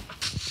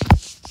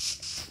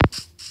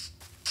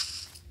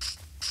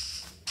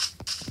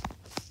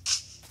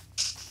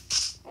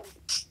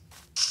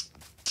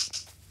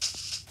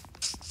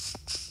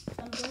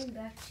 I'm going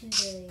back to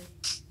the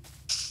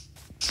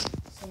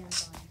sand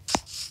biome.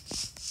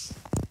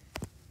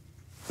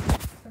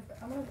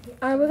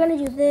 Alright, we're gonna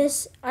do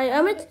this.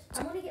 I'm gonna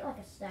get like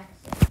a stack of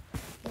sand.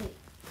 Wait.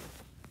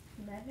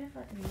 Imagine if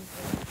I can use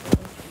the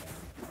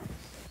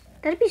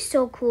That'd be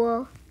so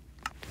cool.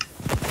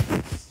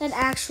 That'd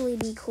actually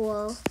be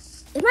cool.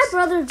 If my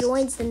brother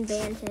joins, then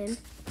ban him.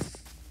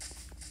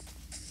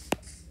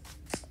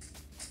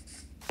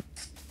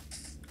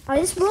 Oh,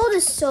 this world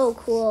is so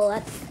cool.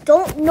 I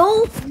don't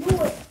know.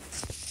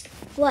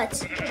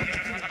 What?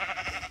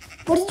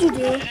 What did you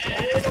do?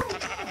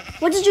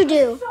 What did you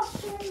do? I saw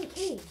so many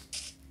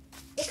caves.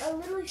 I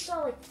literally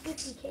saw like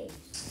 50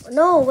 caves.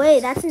 No way,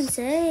 that's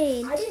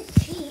insane. I didn't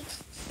cheat.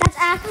 That's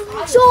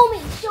Show me,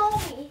 show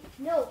me.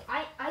 No,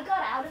 I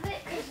got out of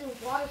it because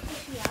the water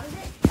pushed me out of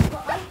it.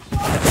 But I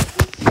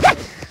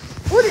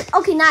saw it.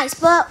 Okay, nice.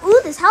 But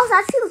this house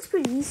actually looks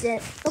pretty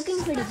decent.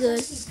 Looking pretty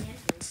good.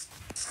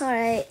 All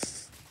right.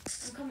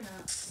 I'm coming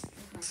up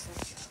with my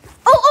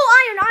stuff.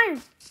 Oh,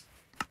 iron.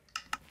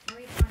 Where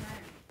you find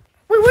iron?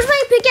 Wait, where's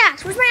my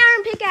pickaxe? Where's my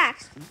iron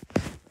pickaxe?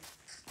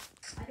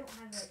 I don't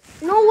have it.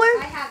 Nowhere.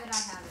 I have it.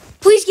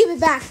 Please give it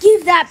back.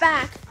 Give that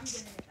back. I'm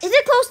giving it back. Is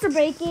it close to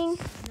breaking? No,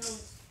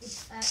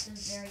 it's at the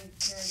very, very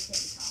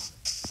tippy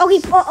top. Okay,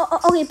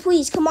 okay,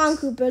 please, come on,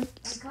 Cooper. I'm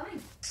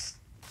coming.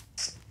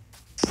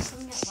 I'm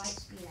coming at light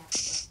speed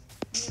actually.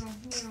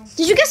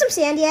 Did you get some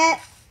sand yet?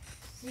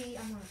 See,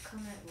 I'm gonna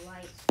come at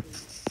light speed.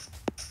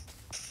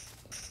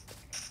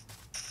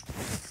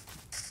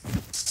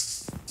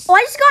 Oh,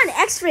 I just got an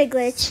X-ray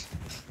glitch.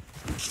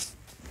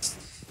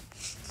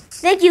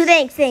 Thank you,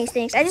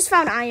 thanks. I just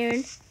found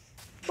iron.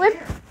 Where?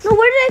 No,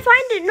 where did I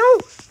find it? No,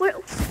 where?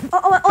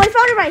 Oh, I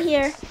found it right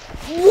here.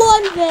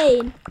 One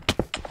vein.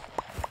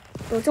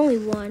 Oh, it's only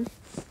one.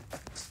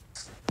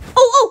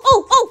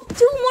 Oh,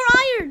 2 more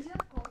iron.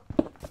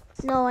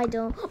 No, I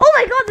don't. Oh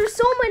my God, there's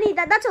so many.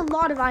 That's a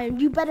lot of iron.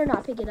 You better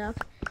not pick it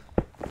up.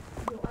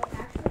 You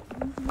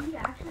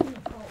actually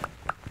need coal.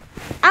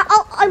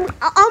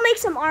 I'll make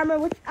some armor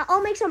with.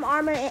 I'll make some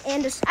armor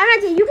and a. I'm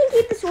not saying you can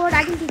keep the sword.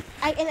 I can keep.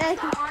 I can.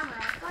 Armor.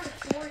 I've got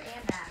a sword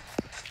and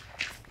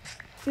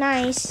axe.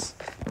 Nice.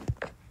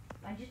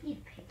 I just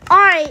need pick. All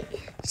right.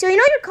 So you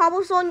know your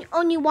cobblestone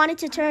you wanted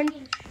to turn.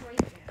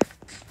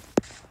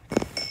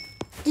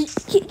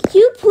 Can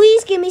you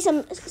please give me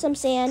some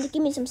sand?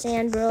 Give me some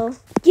sand, bro.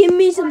 Give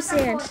me some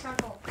sand.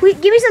 Please,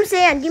 give me some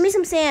sand. Give me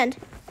some sand.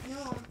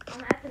 No,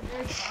 I'm at the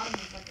very bottom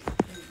of like a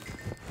cave.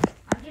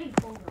 I'm getting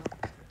cold though.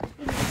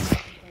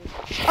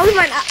 Okay,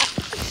 fine.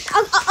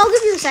 I'll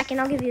give you a second.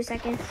 I'll give you a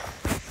second.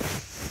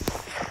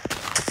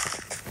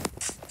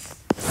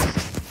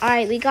 All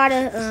right, we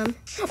gotta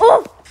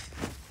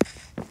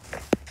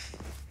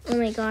Oh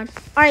my God.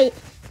 All right.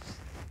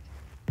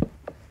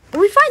 If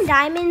we find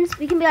diamonds,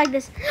 we can be like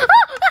this. Oh,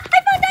 I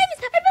found diamonds!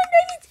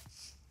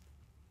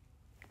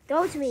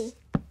 Throw it to me.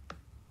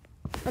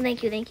 Oh,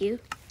 thank you.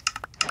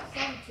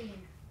 17.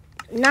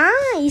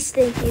 Nice,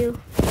 thank you.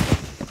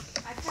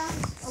 I found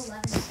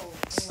 11 coal.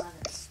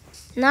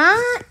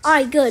 11. All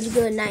right, good.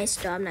 Nice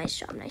job.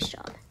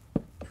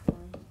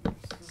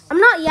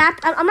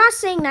 I'm not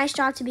saying nice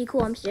job to be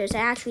cool. I'm serious. I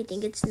actually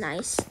think it's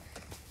nice.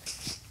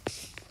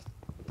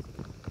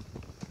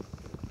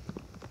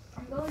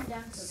 I'm going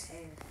down to the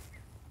cave.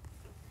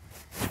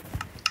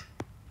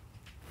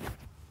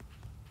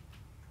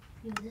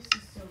 Dude, this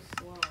is so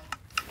slow.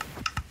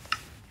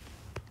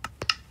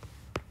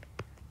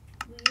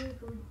 We are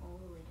going all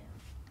the way down.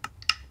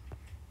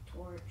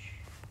 Torch.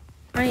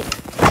 All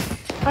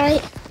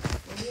right.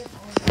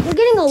 We're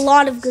getting a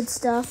lot of good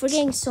stuff. We're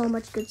getting so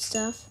much good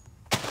stuff.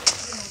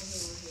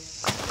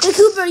 Hey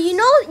Cooper, you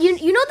know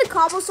the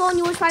cobblestone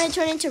you were trying to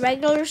turn into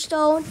regular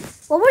stone?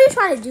 What were you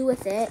trying to do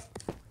with it?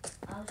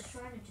 I was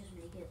trying to just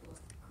make it look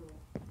cool.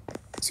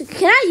 So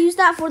can I use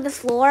that for the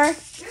floor?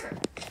 Sure.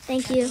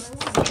 Thank you.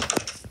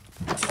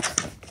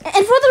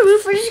 And for the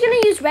roof, we're just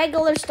gonna use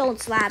regular stone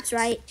slabs,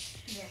 right?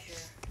 Yeah,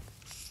 sure.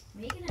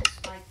 Making a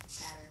spike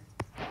pattern.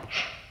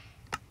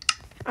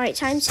 All right,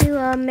 time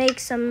to make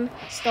some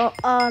stone.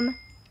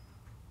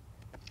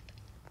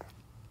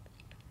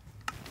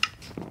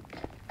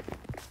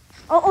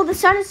 Oh, the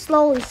sun is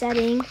slowly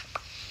setting.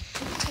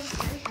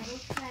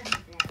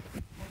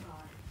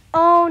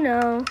 Oh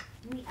no.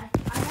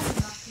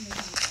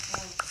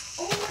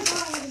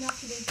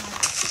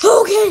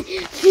 Okay,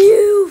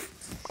 phew.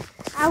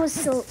 I was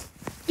so.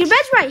 Your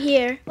bed's right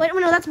here. Wait,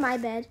 no, that's my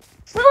bed.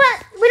 Wait,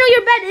 no,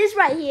 your bed is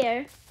right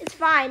here. It's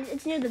fine.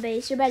 It's near the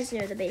base. Your bed is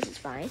near the base. It's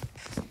fine.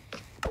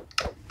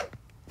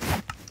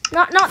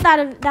 Not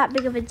that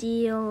big of a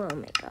deal. Oh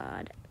my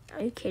God.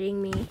 Are you kidding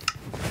me?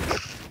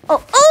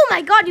 Oh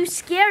my God, you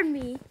scared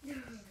me.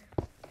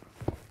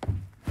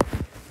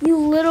 You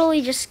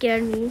literally just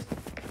scared me.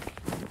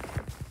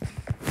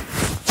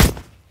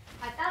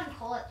 I found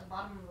coal at the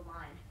bottom of the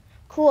mine.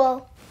 Cool.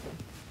 All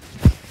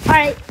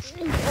right.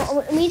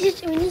 We need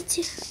to.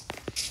 Let's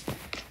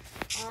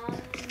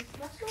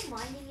go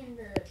mining in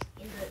the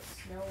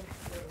snow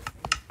thing.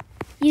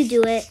 You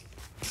do it.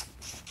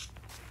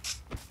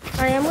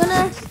 All right, I'm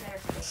gonna.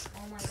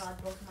 Oh my God,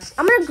 both my.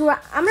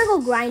 I'm gonna go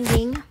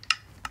grinding.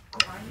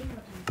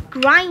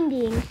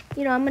 Grinding.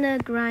 You know, I'm gonna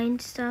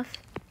grind stuff.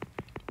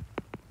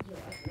 Yo,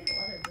 I can make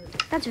leather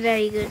boots. That's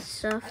very good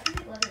stuff. I can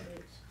make leather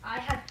boots. I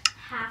have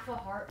half a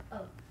heart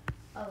of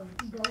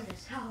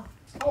bonus. How?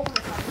 Oh my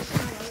God, look at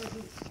my leather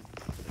boots.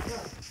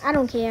 Look. I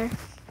don't care.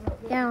 Look,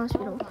 Yeah,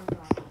 honestly, oh don't. my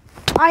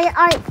God.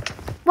 All right.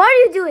 What are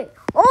you doing?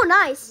 Oh,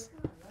 nice.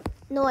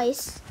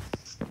 Noise.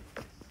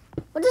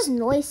 What does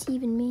noise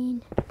even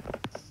mean?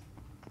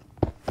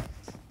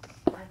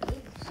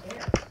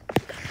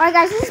 Alright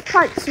guys, this is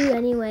part 2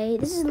 anyway.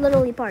 This is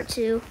literally part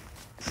 2.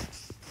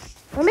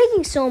 We're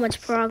making so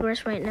much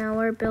progress right now.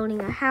 We're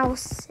building a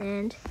house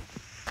and...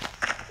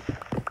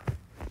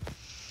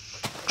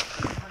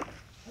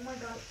 Oh my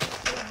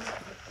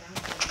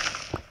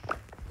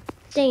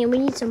saying we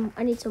need some.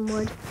 I need some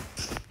wood.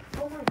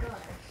 Oh my god,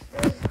 I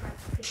still use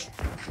craft pickaxe.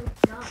 I'm so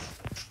dumb.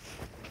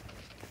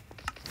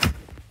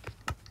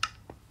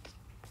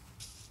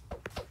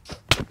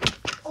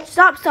 Oh,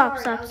 Stop! sorry,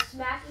 Stop! I was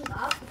smacking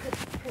up because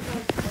I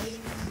was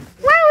waiting.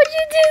 Why would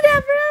you do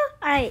that, bro?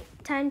 All right,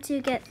 time to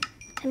get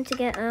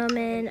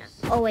and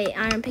oh wait,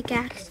 iron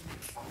pickaxe.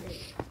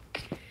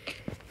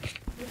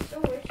 You're so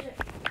rich that,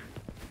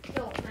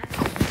 yo, Max,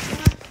 it's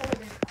not cold.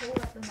 There's coal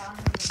at the bottom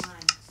of the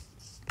mine.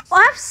 Well,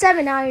 I have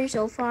 7 iron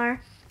so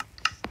far.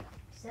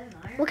 7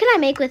 iron? What can I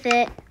make with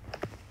it?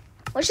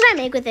 What should I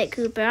make with it,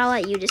 Cooper? I'll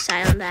let you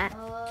decide on that.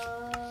 7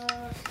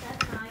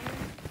 iron.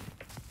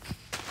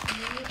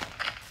 Maybe.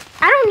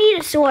 I don't need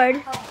a sword.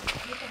 Oh,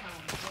 make a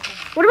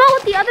helmet. What about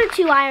with the other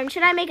 2 iron?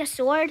 Should I make a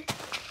sword?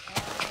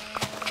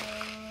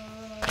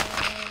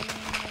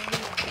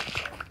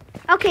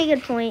 Okay,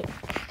 good point.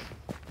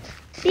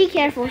 Be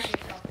careful.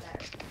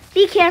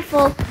 Be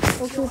careful,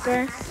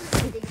 Cooper.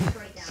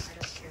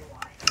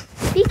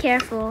 Be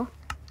careful.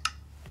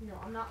 No,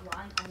 I'm not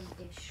lying. I'm gonna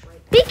dig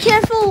straight. Be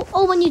careful.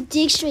 Oh, when you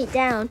dig straight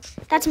down.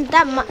 That's a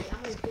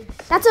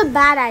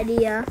bad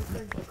idea.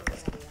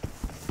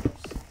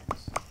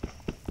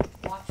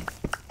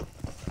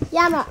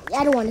 Yeah,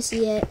 I don't want to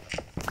see it.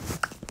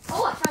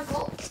 Oh, I found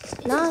coal. It's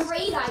a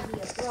great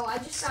idea, bro. I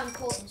just found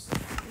coal instantly.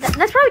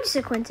 That's probably just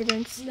a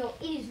coincidence. No,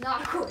 it is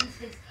not a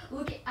coincidence.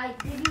 Look, I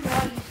didn't know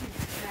I used to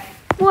drag.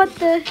 What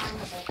the?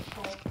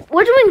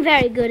 We're doing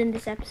very good in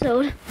this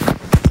episode.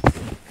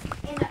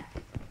 And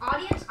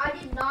audience, I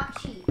did not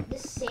cheat.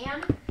 This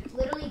sand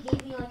literally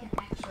gave me like an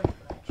extra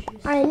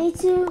glitch. I need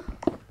to.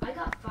 I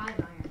got 5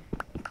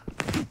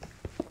 iron.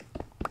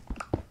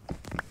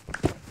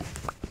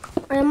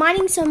 I'm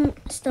mining some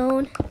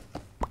stone.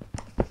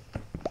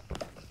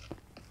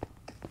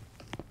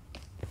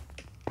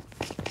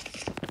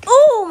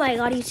 Oh my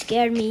god, you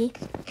scared me.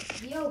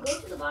 Yo, go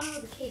to the bottom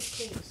of the cave,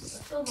 please.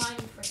 Let's go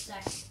mining for a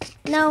second.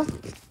 No.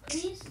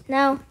 Please?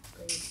 No.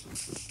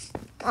 Please.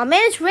 Oh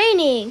man, it's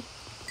raining.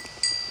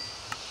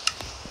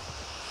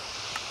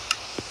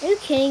 Are you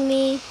kidding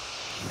me?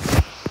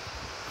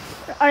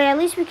 Alright, at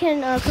least we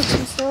can cook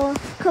some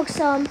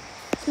stone.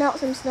 Smelt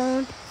some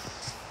stone.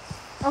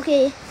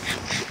 Okay.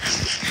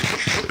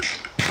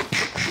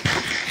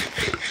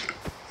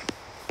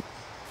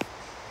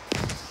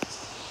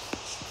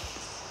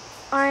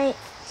 Alright,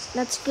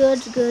 that's good.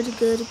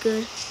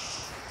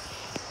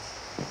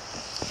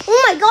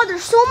 Oh my god,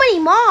 there's so many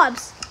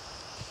mobs.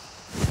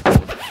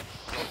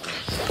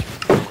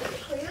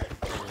 Clear?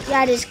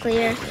 Yeah, it is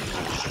clear.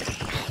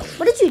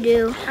 What did you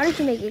do? How did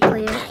you make it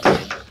clear?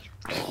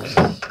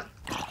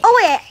 Oh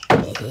wait,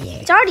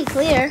 it's already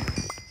clear.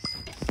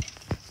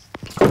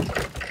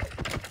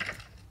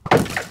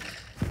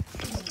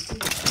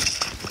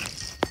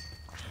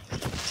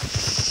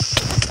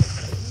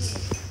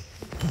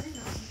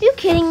 Are you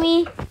kidding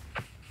me?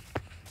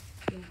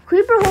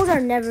 Creeper holes are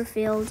never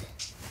filled.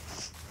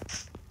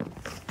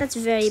 That's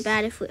very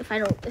bad if I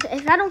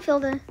don't fill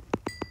the.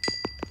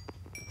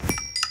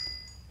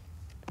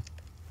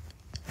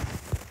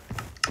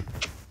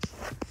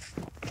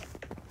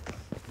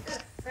 Got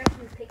a fresh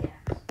new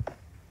pickaxe.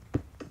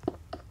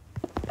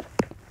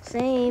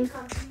 Same.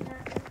 Come to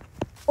that.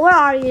 Where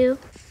are you?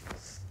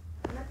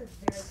 I'm at the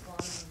very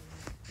bottom of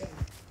the thing.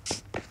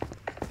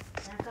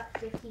 And I've got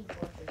 15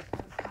 torches.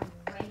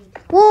 I'm ready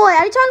to. Whoa,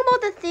 are you talking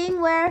about the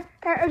thing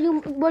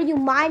where you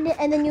mined it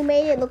and then you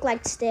made it look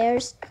like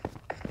stairs?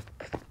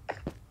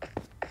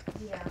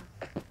 Yeah.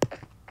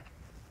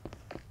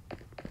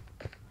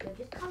 Yo,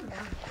 just come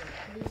down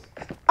here,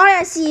 please. All right,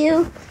 I see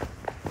you.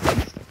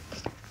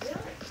 Really?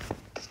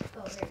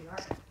 Oh, there you are.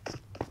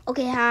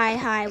 Okay,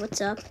 hi, what's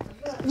up?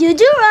 Let's go. You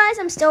do realize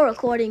I'm still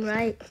recording,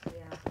 right?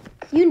 Yeah.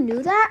 You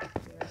knew that?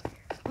 Yeah.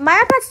 My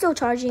iPad's still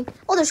charging.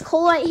 Oh, there's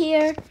coal right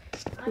here.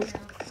 I know.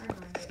 I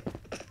mind it.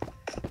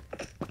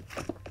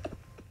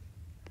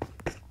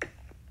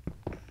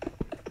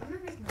 I'm gonna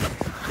make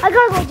my. I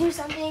gotta go do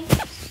something.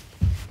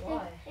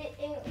 Why?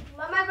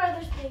 My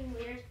brother's being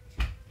weird.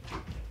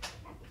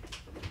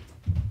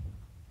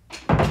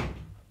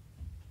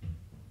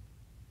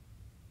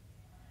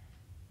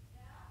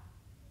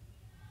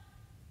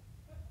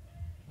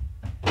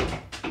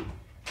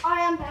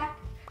 Alright, I'm back.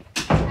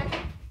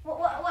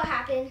 What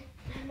happened?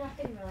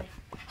 Nothing really.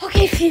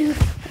 Okay, phew.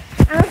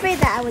 I'm afraid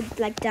that I would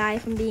like die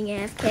from being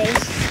AFK.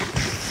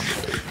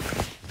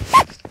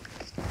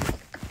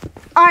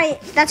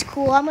 Alright, that's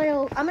cool. I'm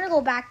gonna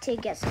go back to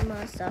get some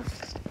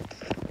stuff.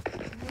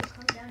 No,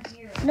 come down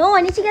here. No,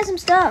 I need to get some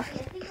stuff. I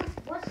think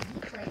what's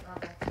deep plate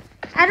level?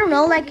 I don't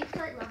know, like Deep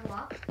plate level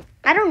up?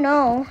 I don't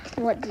know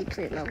what deep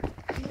plate level.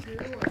 Can you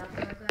Google it up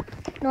real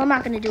quick? No, I'm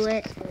not gonna do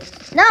it.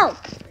 Please. No,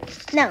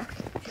 Please. no,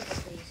 Triple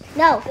please.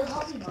 no, It'll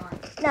help me mine.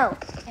 no.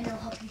 And it'll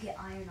help you get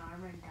iron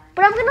armor and diamond.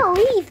 But I'm gonna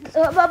leave.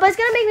 But it's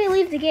gonna make me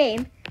leave the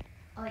game.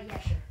 Oh, yeah,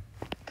 sure.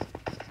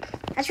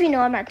 Actually, no,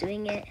 I'm not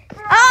doing it.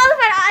 Oh,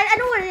 I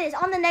know what it is.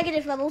 On the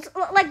negative levels,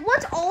 like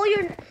once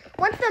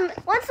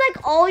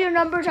like all your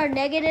numbers are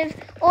negative,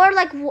 or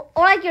like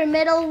your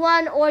middle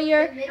one, or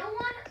your The middle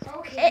one?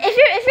 Okay.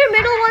 if your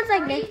middle one's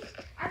like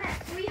I'm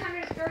at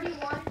 330.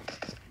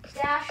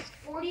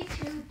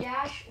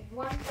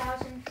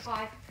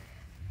 42-1005.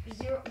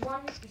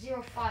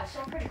 So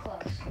I'm pretty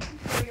close.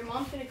 So your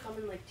mom's gonna come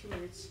in like 2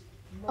 minutes.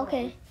 More.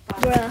 Okay,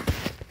 5 bruh.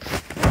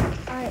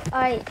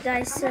 Alright,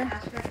 guys. I'm gonna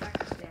ask her if I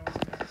can stay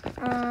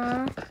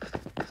longer.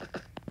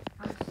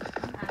 I'm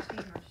asking her to stay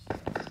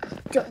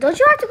longer. Don't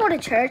you have to go to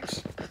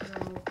church? No, I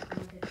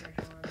went to church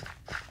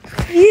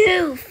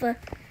already. Phew.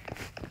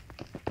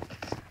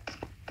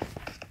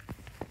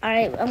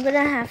 Alright, I'm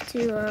gonna have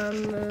to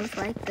move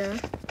like the.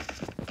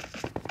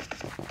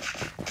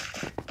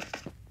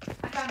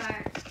 I found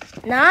iron.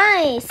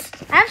 Nice.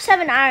 I have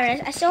 7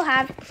 iron. I still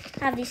have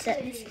these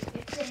sets. It's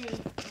a 3,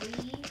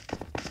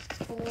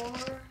 4,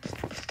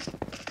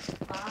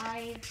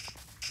 5,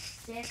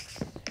 6.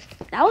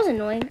 That was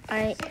annoying.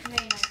 Alright. 6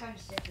 vein. I found a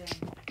 6 vein.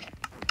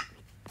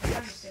 I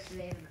found a 6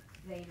 vein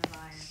of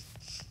iron.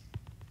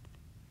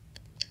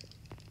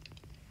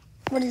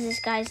 What is this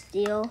guy's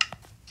deal?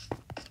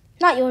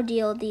 Not your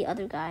deal, the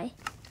other guy.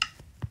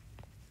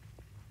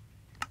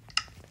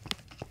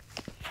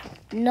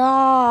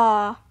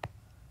 Nah.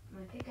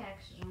 My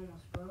pickaxe is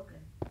almost broken.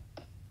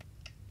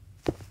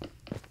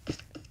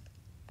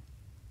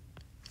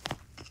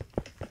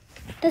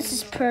 This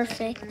is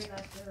perfect.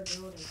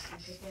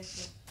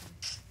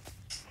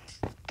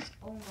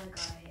 Oh my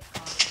god, I hit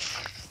copper.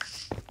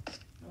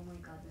 Oh my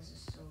god, this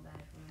is so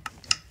bad for my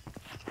pickaxe.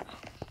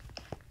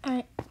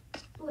 Alright.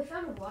 Oh, I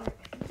found a water.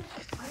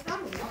 I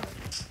found a water.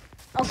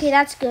 Okay,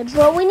 that's good.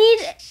 Bro, we need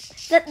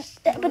that,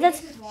 but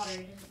that's This is water. This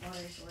is water,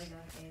 so I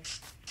got cave.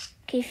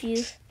 okay,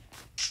 phew.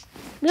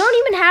 We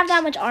don't even have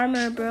that much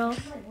armor, bro.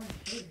 This is like one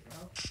cave,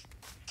 bro.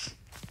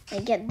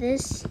 I get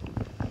this. Dude,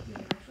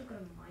 I'm actually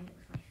gonna mine it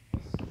with my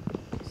fist.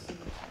 To see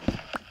what's going on.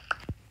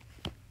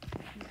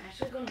 I'm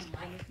actually gonna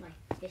mine it with my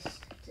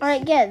fist. to Alright,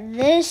 see- get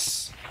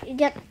this. You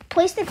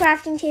place the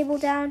crafting table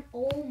down.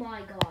 Oh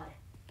my god.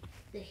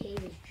 The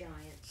cave is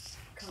giant.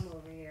 Come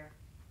over here,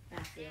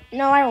 Matthew.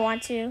 No, I don't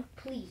want to.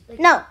 Please. Like,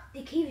 No,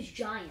 the cave is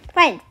giant.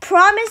 fine.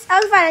 Promise.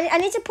 Oh, fine. I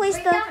need to place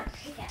Break the down a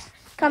pickaxe.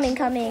 coming.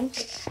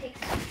 Pickaxe.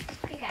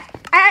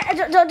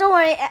 Don't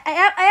worry.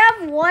 I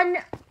have one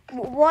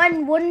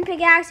wooden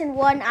pickaxe and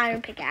 1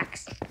 iron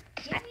pickaxe.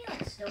 Give me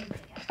like stone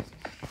pickaxes.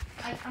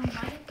 I'm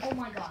mining. Oh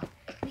my god.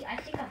 Wait, I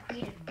think I've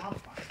created a mob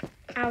farm.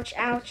 Ouch,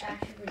 ouch.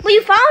 Actually, Well,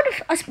 you found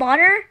a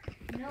spawner?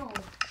 no.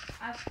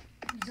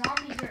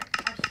 Zombies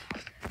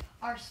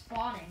are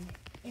spawning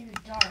in the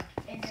dark,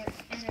 and they're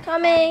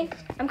Coming.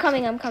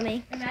 spawning. I'm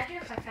coming. Imagine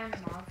if I found a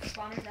mob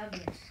spawner. That would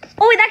be insane.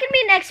 Oh, wait, that can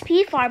be an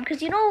XP farm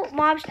because you know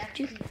mobs That's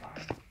do. pretty far.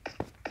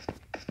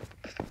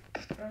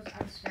 Bros,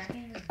 I'm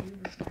smacking this dude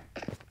with my.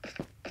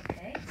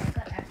 Okay, I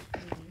got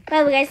XP. By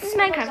the way, guys, this is Oh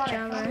my Minecraft god, I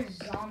drama. found a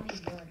zombie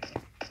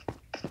villager.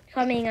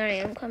 Coming,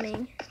 alright, I'm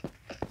coming.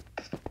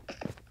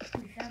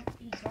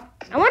 He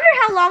dropped. I wonder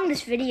how long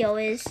this video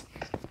is.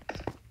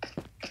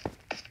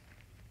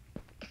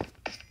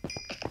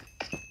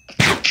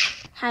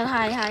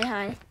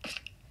 Hi.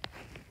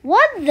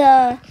 What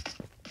the?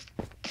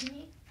 Can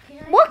I?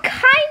 What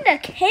kind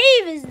of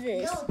cave is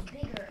this? No, it's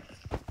bigger.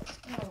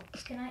 No,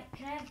 can I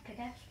have a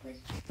pickaxe, please?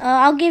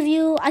 I'll give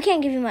you. I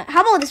can't give you my.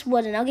 How about this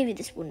wooden? I'll give you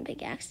this wooden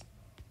pickaxe.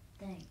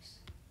 Thanks.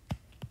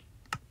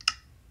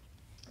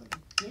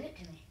 Give it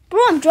to me. Bro,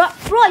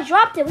 I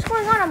dropped it. What's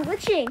going on? I'm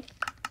glitching.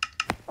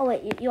 Oh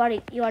wait, you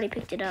already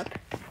picked it up.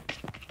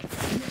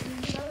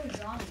 There's another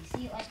zombie.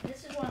 See, like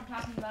this is what I'm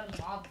talking about in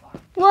mob farm.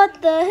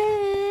 What the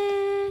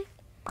heck?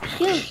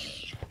 Dude.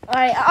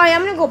 Alright,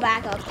 I'm gonna go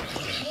back up. No,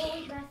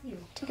 wait, Matthew.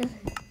 Take a- Come,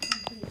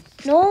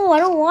 please. No, I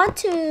don't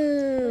want Wait,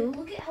 to.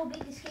 look at how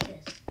big this cave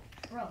is,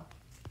 bro.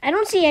 I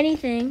don't see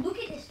anything. Look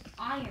at this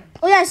iron.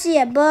 Oh yeah, I see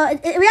it,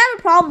 but we have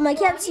a problem. I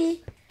can't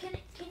see. Can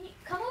you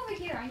come over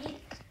here? I need.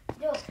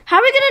 Yo, How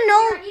are we gonna here, I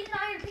know? need an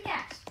iron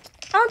pickaxe.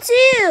 I don't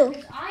see you.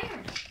 There's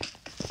iron.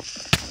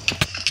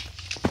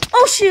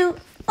 Oh shoot.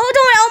 Oh,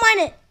 don't worry, I'll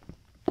mine it.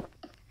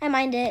 I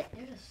mined it.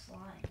 There's a slime.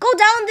 Go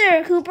down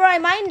there, Cooper. I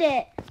mined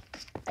it.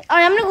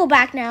 Alright, I'm gonna go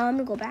back now.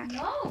 No,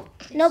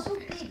 it's Nope. so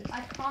big. I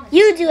promise.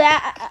 You do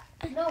it.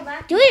 No,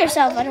 Matthew. Do it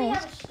yourself, I don't only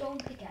want- have a stone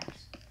pickaxe.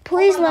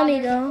 Please Oh my let God, me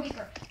there's a go.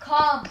 creeper.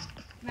 Come,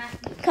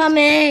 Matthew.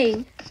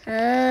 Coming.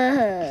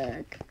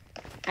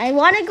 I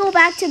want to go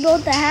back to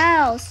build the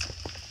house.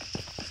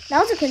 That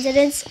was a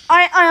coincidence.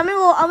 Alright, I'm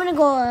gonna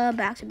go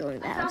back to building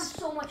the I found house.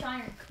 so much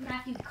iron.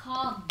 Matthew,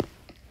 come.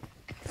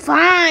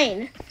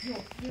 Fine. Yo,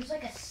 there's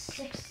like a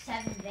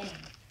 6-7 vein.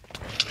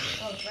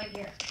 Oh, it's right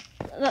here.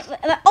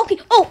 Okay.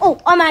 Oh,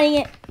 I'm adding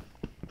it.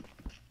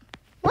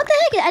 What the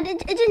heck?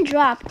 It didn't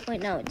drop.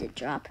 Wait, no, it did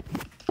drop.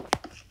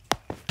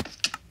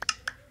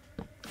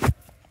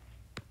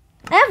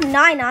 I have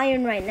 9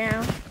 iron right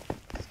now.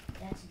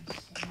 That's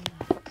insane.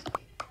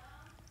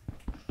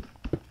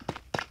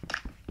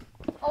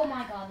 Oh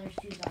my god, there's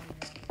 2 zombie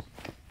villagers.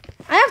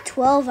 I have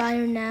 12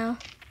 iron now.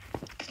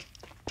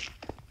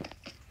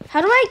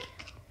 How do I?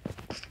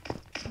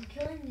 I'm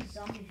killing these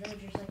zombie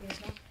villagers like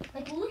there's no.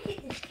 Like, look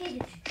at this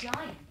cave. It's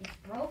giant. It's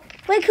broken.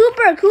 Wait,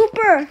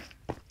 Cooper.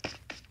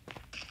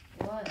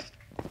 What?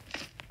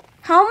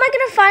 How am I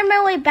gonna find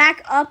my way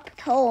back up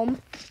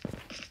home?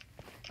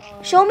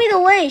 Show me the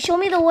way. Show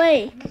me the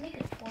way. I'm gonna make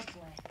a torch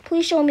way.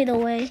 Please show me the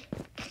way.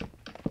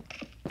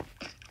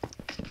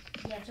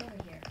 Yeah, it's over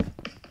here.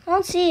 I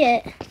don't see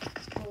it.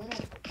 A little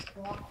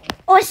block hole.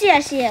 Oh, I see it. I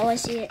see it. Oh, I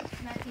see it.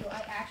 Matthew,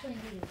 I actually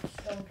need a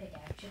stone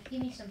pickaxe. Just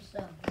give me some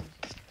stone,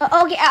 please.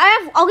 Okay,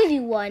 I'll give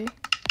you one.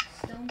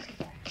 Stone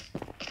pickaxe.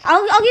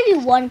 I'll give you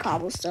one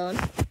cobblestone,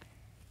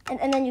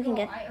 and then you can No,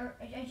 get. I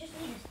just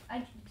need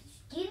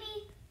just give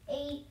me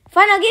a.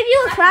 Fine, I'll give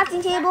you a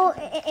crafting table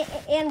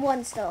and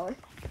one stone.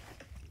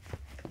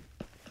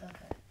 Okay.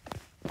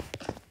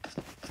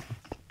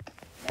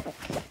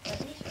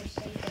 At least we're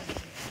safe over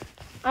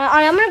here.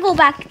 I'm gonna go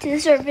back to the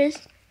surface.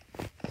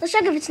 Let's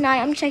check if it's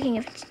night. I'm checking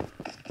if it's.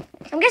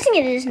 I'm guessing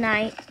it is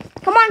night.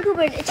 Come on,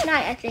 Cooper. It's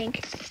night, I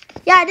think.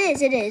 Yeah, it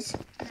is. It is.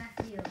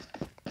 Matthew, just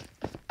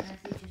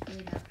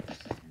wait up for a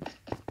second.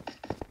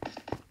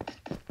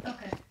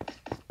 Okay.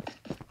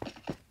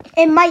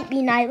 It might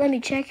be night. Let me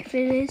check if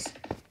it is.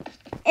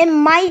 It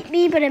might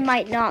be, but it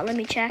might not. Let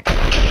me check.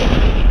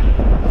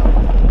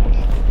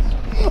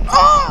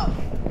 Oh!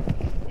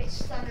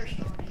 It's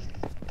thunderstorming.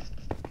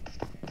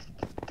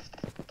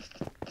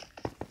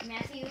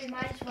 Matthew, we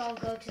might as well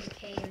go to the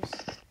caves.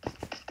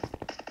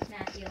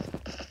 Matthew.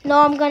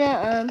 No, I'm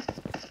gonna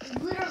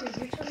Literally,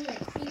 there's so many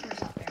like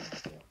creepers up there,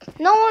 Matthew.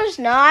 No, there's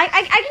not.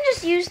 I can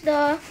just use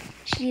the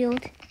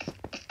shield.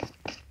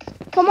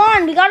 Come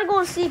on, we gotta go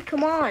to sleep.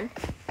 Come on.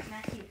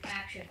 Matthew,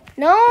 actually.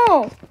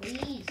 No.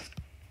 Please.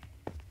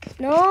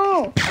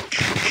 No.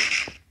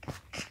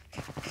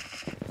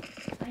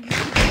 I need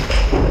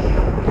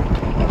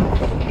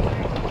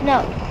No.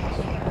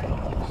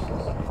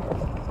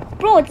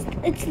 Bro,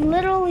 it's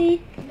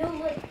literally. No,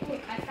 look,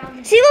 I found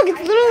it. See, look,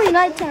 it's literally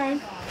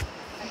nighttime.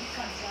 I just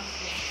got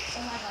jumped.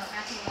 Oh my god,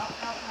 Matthew,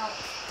 help.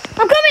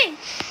 I'm coming.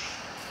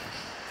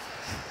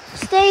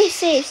 Stay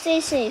safe. Stay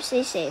safe.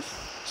 Stay safe.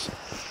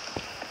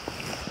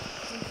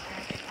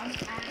 I'm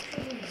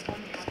actually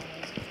one away.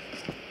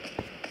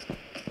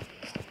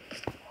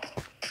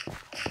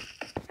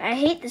 I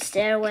hate the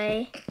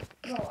stairway.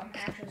 Bro, I'm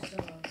actually so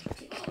low.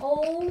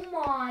 Oh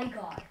my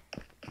god.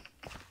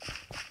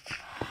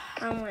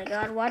 Oh my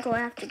god, why do I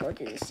have to go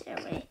through the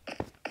stairway?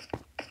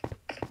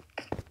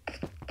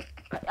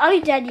 Are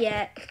you dead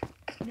yet?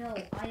 No,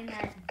 I am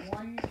at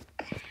 1/2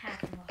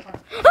 of a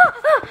heart.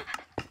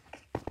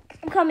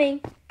 I'm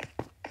coming.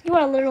 You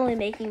are literally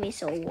making me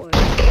so worried.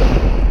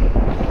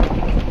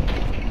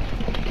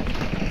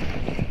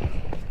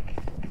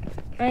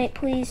 Alright,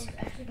 please. I was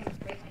actually gonna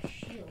break my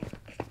shield.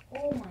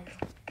 Oh my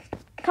god.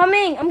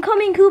 Coming! I'm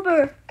coming,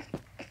 Cooper!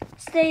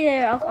 Stay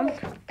there. I'm... Oh my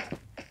god.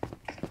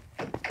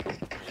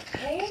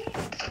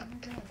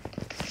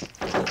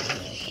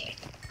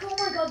 Oh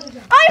my god, there's a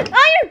Iron! baby.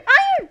 Iron!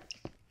 Iron!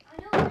 I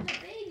know there's a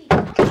baby.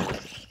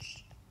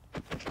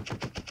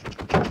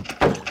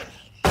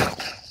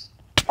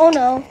 Oh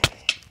no.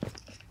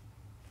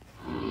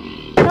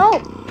 No!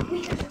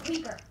 Wait, there's a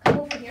creeper. Come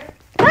over here.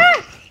 Ah!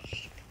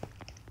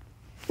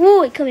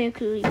 Ooh, come here,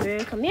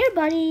 Creeper. Come here,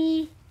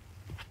 buddy.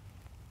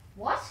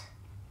 What?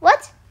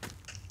 What?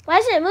 Why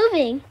is it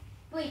moving?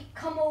 Wait,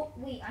 come over.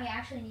 Wait, I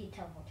actually need to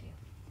teleport to you.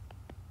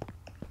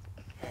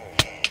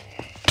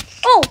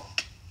 Oh!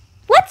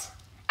 What?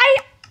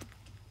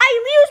 I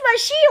used my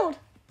shield!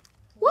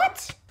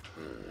 What?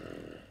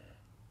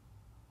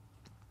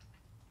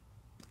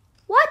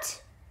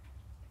 What?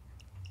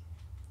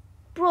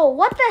 Bro,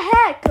 what the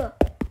heck?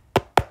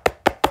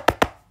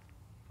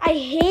 I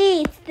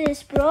hate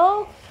this,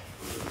 bro.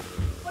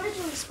 What did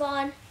you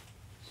respawn?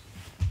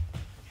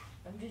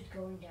 I'm just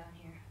going down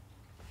here.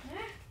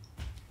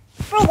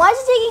 Bro, why is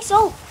it taking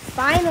so?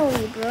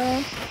 Finally,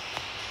 bro.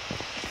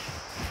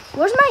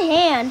 Where's my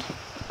hand?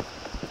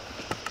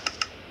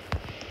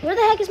 Where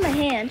the heck is my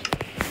hand?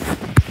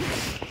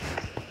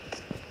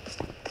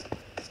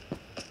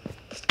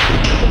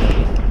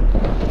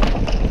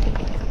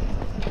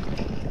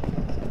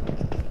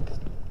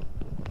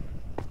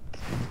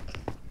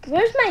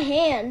 Where's my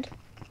hand?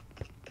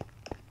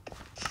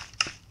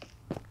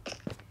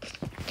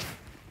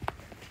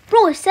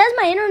 Bro, it says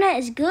my internet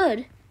is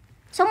good.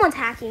 Someone's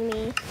hacking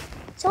me.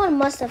 Someone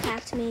must have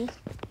hacked me.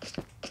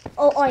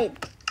 Oh, alright.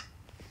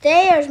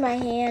 There's my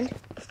hand.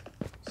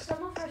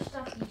 Some of our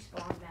stuff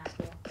despawned,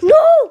 Matthew.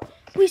 No!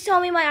 Please tell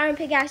me my iron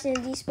pickaxe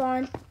didn't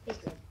despawn. It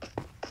did.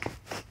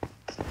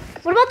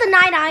 What about the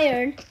 9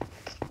 iron?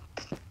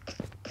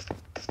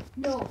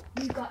 No,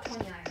 we've got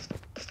 20 iron.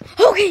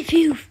 Okay,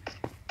 phew.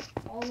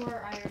 All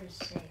our iron is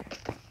safe.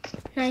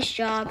 Nice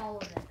job. All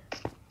of it.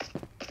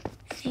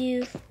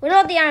 Phew. What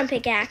about the iron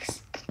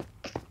pickaxe?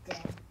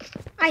 Dead.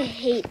 I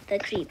hate the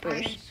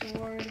creepers. Iron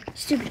sword.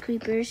 Stupid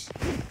creepers.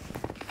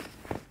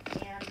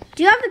 And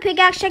Do you have the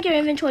pickaxe? Check your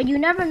inventory. You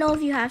never know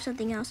if you have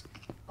something else.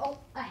 oh,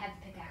 I have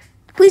the pickaxe.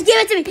 Please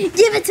give it to me.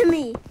 Give it to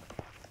me.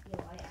 Yo,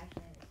 I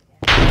actually have the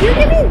pickaxe. Can you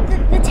give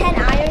me the 10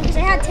 iron? Because I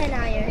had 10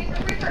 iron.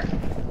 Creeper.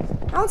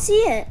 I don't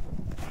see it.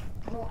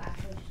 Oh,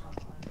 actually, just got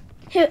caught.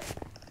 Here.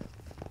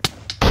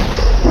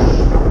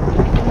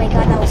 Oh my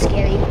god, that was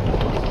scary.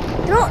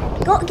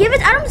 Go, give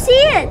it. I don't see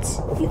it.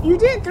 You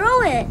didn't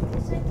throw it.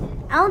 Yes, I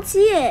did. I don't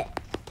see it.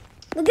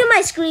 Look at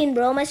my screen,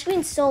 bro. My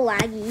screen's so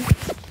laggy.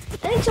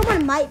 I think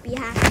someone might be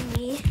hacking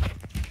me.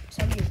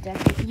 Somebody's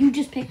definitely. You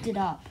just picked it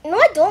up. No,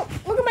 I don't.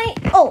 Look at my.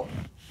 Oh,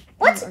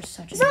 what? You are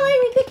such It's a not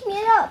letting me picking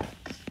it up.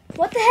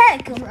 What the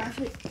heck? You're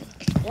actually.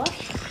 What?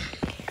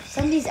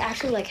 Somebody's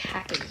actually like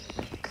hacking.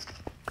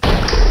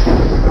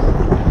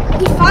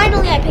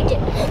 Finally, I picked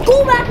it.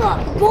 Go back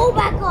up. Go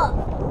back up.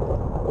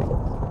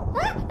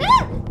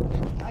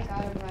 I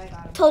got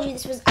him. Told you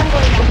this was. I'm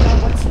going back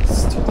up once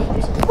it's too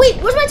dangerous. Wait,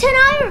 where's my 10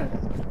 iron?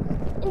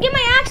 And get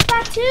my axe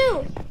back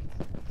too.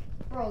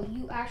 Bro,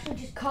 you actually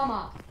just come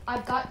up.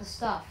 I've got the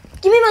stuff.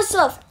 Give me my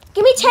stuff.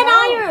 Give me 10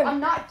 iron. I'm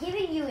not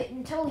giving you it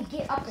until we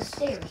get up the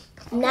stairs.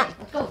 Okay, Nah.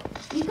 let's go.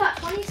 You've got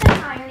 27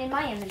 iron in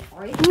my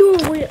inventory. No,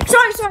 wait.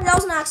 Sorry, that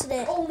was an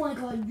accident. Oh my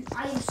god,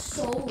 I am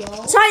so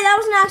low. Sorry, that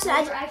was an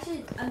accident.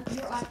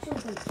 You're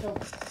actually going to kill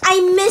me. I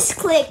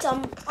misclicked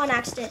on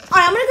accident. All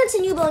right, I'm gonna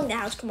continue building the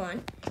house. Come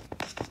on.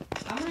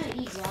 I'm gonna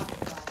eat rocket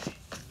flash.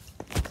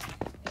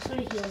 It's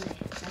gonna heal me.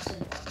 That's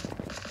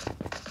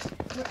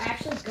it. We're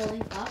actually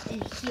going up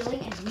and healing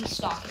and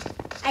restocking.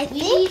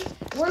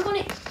 We're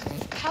gonna.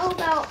 How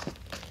about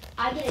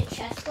I get a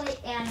chest plate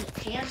and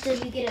pants,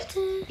 and you get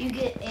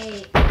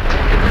a.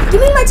 Give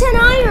me my 10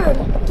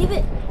 iron. Give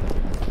it.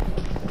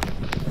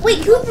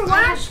 Wait, Cooper,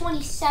 I have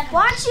 27.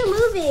 Why aren't you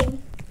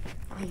moving?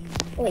 I am.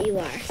 What you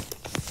are.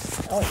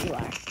 Oh, you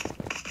are.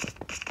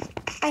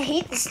 I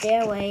hate the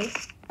stairway.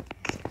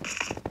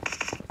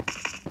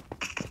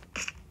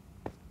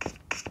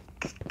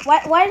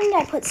 Why didn't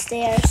I put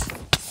stairs?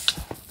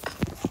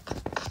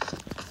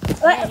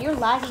 Man, you're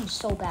lagging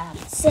so bad.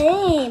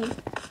 Same.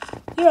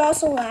 You're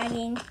also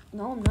lagging.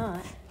 No, I'm not.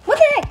 What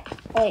the heck?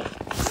 Oh, wait.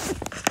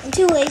 I'm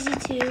too lazy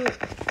to...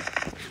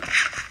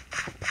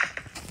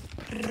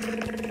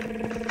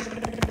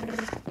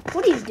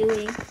 What are you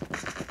doing?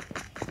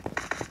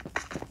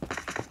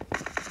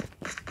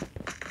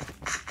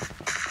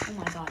 Oh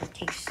my god, it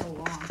takes so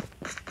long.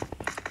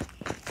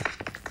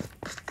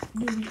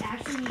 Dude, we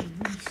actually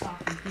need to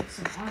restock and get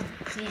some armor.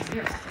 Man,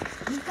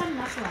 you've got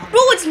enough for armor. Bro,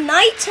 it's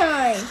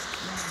nighttime.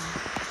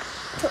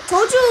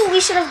 Told you we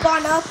should have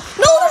gone up.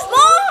 No, there's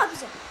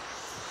mobs!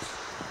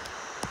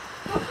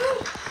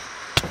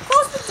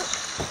 Close the door.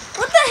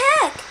 What the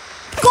heck?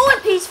 Go in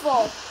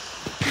peaceful.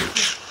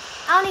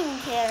 I don't even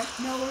care.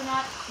 No, we're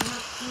not.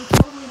 We're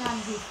totally not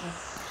peaceful.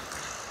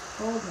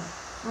 Hold on.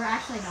 We're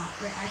actually not.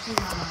 We're actually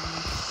not on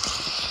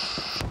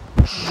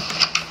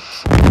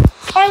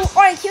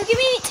Alright, can you give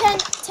me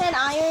 10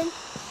 iron?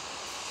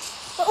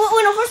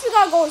 Wait, no, first we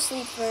gotta go to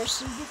sleep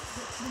first.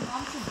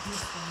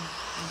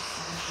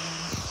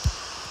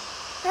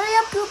 Hurry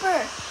up,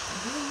 Cooper.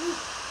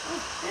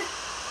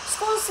 Just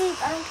go to sleep.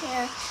 I don't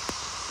care.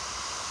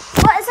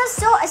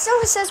 What? It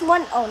still says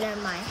one. Oh, never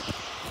mind.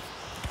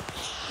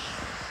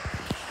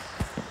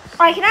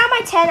 All right, can I have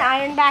my 10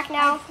 iron back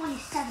now?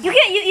 27. You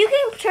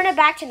can turn it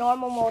back to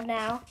normal mode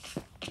now.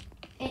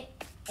 It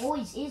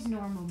always is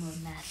normal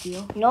mode,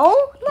 Matthew. No?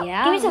 Look,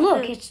 Yeah. give me some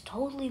Look, food. it's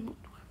totally.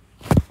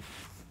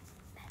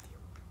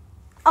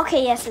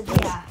 Okay, yes it is.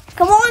 Yeah.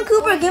 Come on,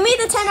 Cooper. Give me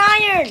the 10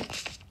 iron.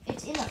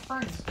 It's in the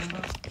furnace,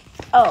 remember?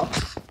 Oh,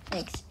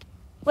 thanks.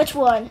 Which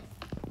one?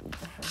 The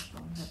first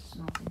one that's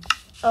smoking.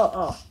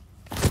 Oh.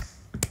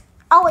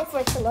 I'll wait for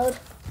it to load.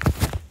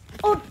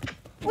 Oh,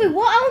 wait,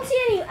 what? I don't see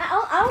any.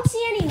 I don't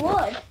see any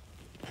wood.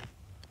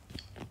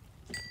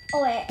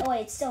 Oh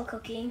wait, it's still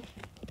cooking.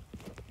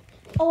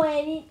 Oh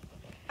wait,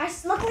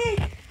 luckily.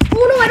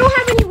 Oh no, I don't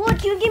have any wood.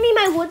 Can you give me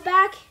my wood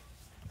back?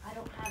 I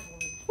don't have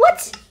wood. What?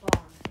 It's in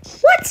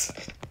spawn.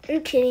 What? Are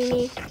you kidding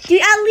me? Do you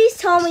at least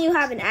tell me you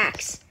have an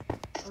axe?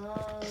 I don't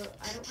have an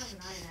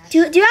iron axe. Do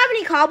you have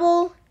any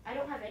cobble? I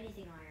don't have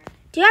anything iron.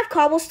 Do you have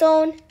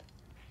cobblestone?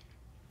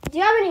 Do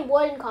you have any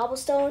wood and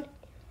cobblestone?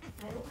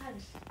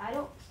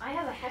 I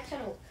have a heck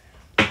ton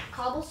of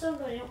cobblestone,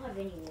 but I don't have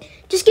any wood.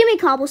 Just give me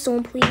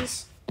cobblestone,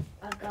 please.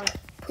 I've got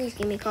Please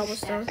give me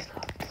cobblestone.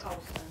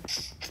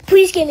 cobblestone.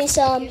 Please give me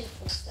some. Here's a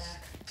full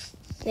stack.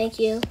 Thank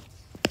you.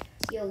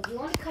 Yo, do you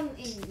want to come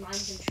and mine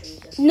some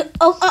trees? No,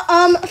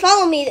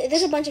 follow me.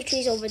 There's a bunch of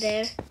trees over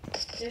there.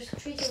 There's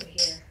trees over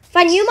here.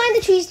 Fine, you mine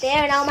the trees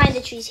there, and I'll mine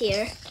the trees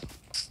here.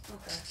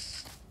 Okay.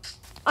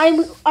 I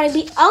don't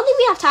think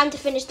we have time to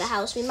finish the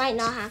house. We might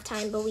not have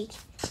time, but we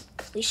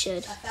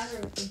should. I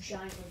found a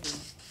giant ravine.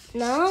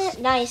 No,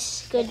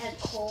 nice, good, It had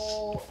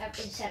coal,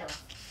 etc.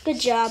 good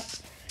job.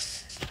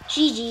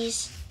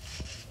 GG's.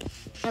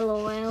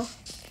 LOL.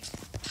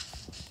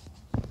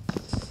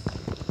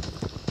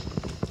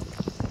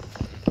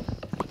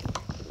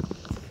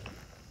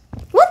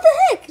 What the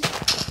heck?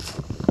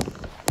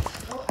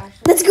 Oh,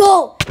 actually. Let's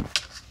go.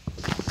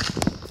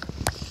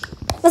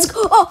 Let's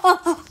go.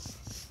 Oh.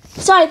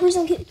 Sorry, please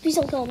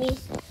don't kill me.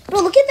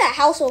 Bro, look at that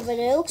house over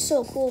there. It looks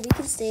so cool. We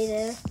can stay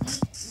there.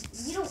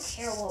 You don't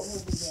care what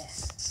wood we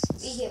get.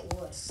 We get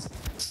wood.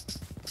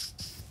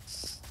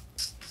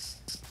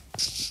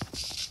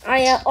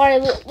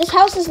 Alright, this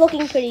house is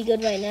looking pretty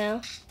good right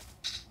now.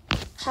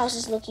 House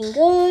is looking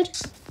good.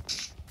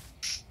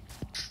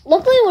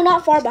 Luckily, we're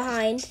not far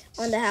behind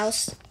on the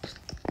house.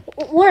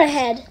 We're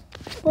ahead.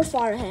 We're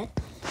far ahead.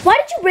 Why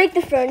did you break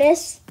the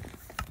furnace?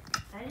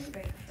 I didn't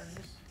break the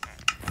furnace.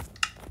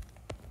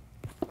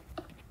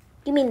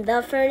 You mean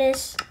the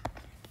furnace?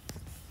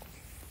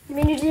 You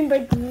mean you didn't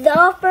break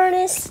the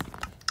furnace?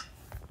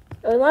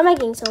 Oh, why am I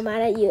getting so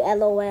mad at you?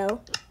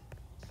 LOL.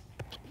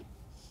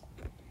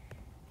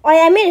 Oh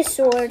yeah, I made a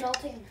sword.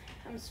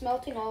 I'm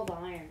smelting all the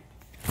iron.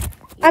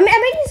 I'm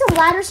making some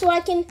ladders so I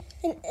can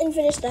and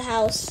finish the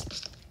house.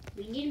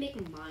 We need to make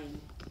a mine.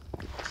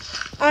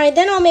 Alright,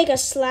 then I'll make a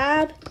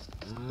slab.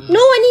 No,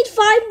 I need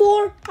 5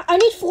 more. I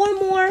need 4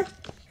 more.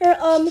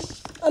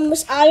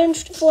 Iron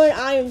for an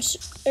iron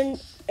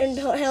and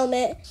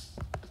helmet.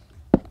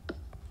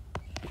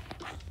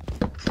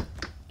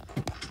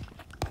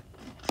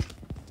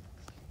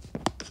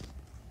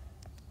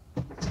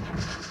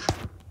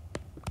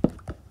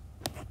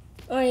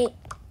 Alright.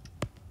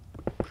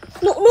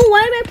 No, why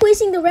am I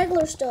placing the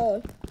regular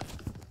stone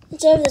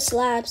instead of the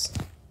slabs?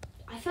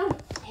 I found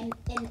an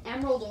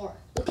emerald ore.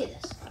 Look at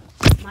this.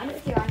 Mine it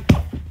with your iron.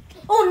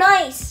 Oh,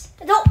 nice.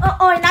 Don't.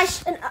 Oh,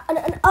 nice.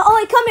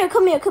 Oh, come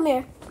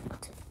here.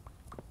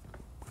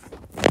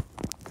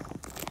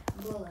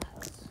 Blow the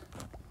house.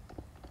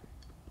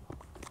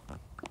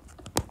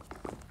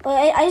 Oh,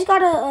 I just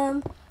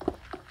gotta.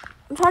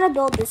 I'm trying to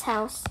build this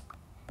house.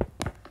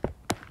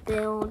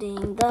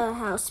 Building the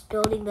house.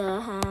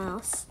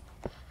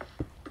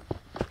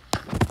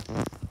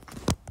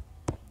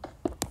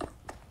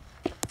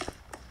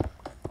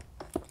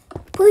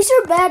 Place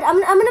your bed. I'm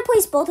gonna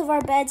place both of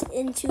our beds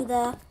in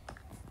the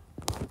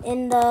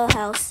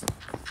house.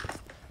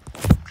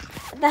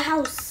 The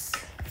house.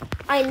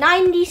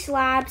 90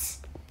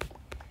 slabs.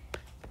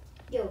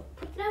 Yo,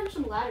 put down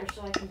some ladders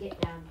so I can get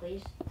down,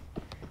 please.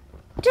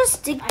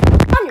 Just dig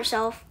on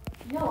yourself.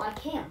 No, I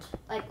can't.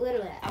 Like,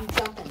 literally, I'm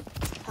jumping.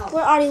 Help.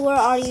 Where are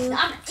you?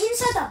 I'm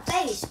inside the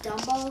base,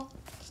 Dumbo.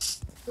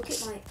 Look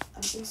at my...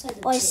 I'm inside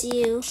the Oh, I base. see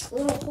you.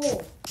 Little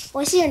hole. Oh,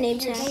 I see your name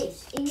In your tag.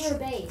 base. In your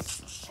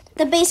base.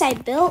 The base I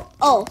built?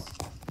 Oh.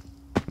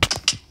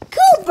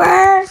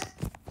 Cooper!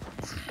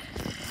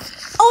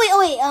 Oh,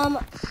 wait,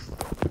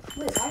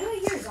 Wait, why do I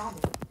hear a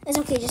zombie? it's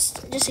okay,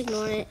 just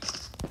ignore it.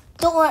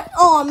 Don't worry.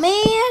 Oh,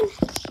 man.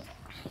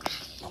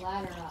 The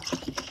ladder up.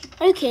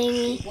 Are you kidding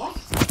me? What?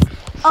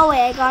 Oh,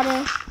 wait, I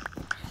gotta...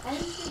 I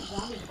didn't see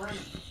zombie burning.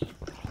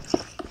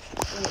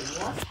 Wait,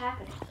 what's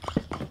happening?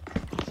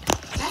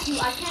 Matthew,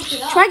 I can't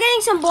get up. Try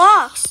getting some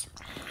blocks.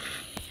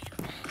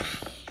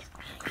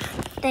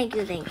 Thank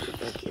you.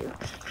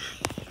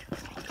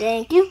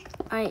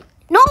 Alright.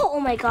 No! Oh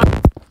my god.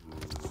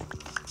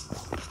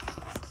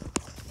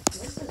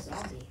 Where's the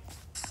zombie?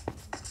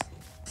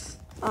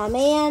 Oh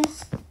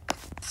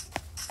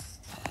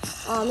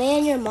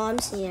man, your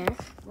mom's here.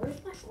 Where's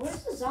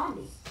the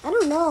zombie? I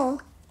don't know.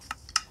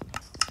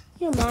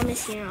 Your mom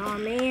is here. Oh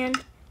man.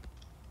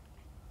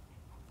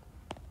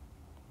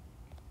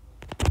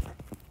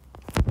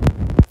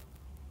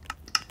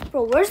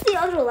 Bro, where's the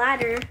other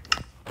ladder?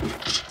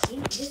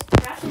 You just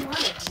grab some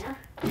ladders, yeah?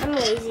 I'm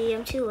lazy.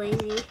 I'm too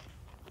lazy.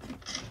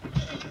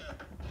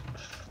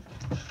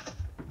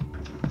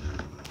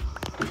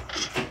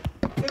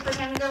 Here,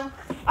 pretend to go.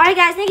 Alright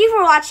guys, thank you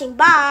for watching.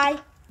 Bye.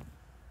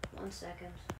 1 second.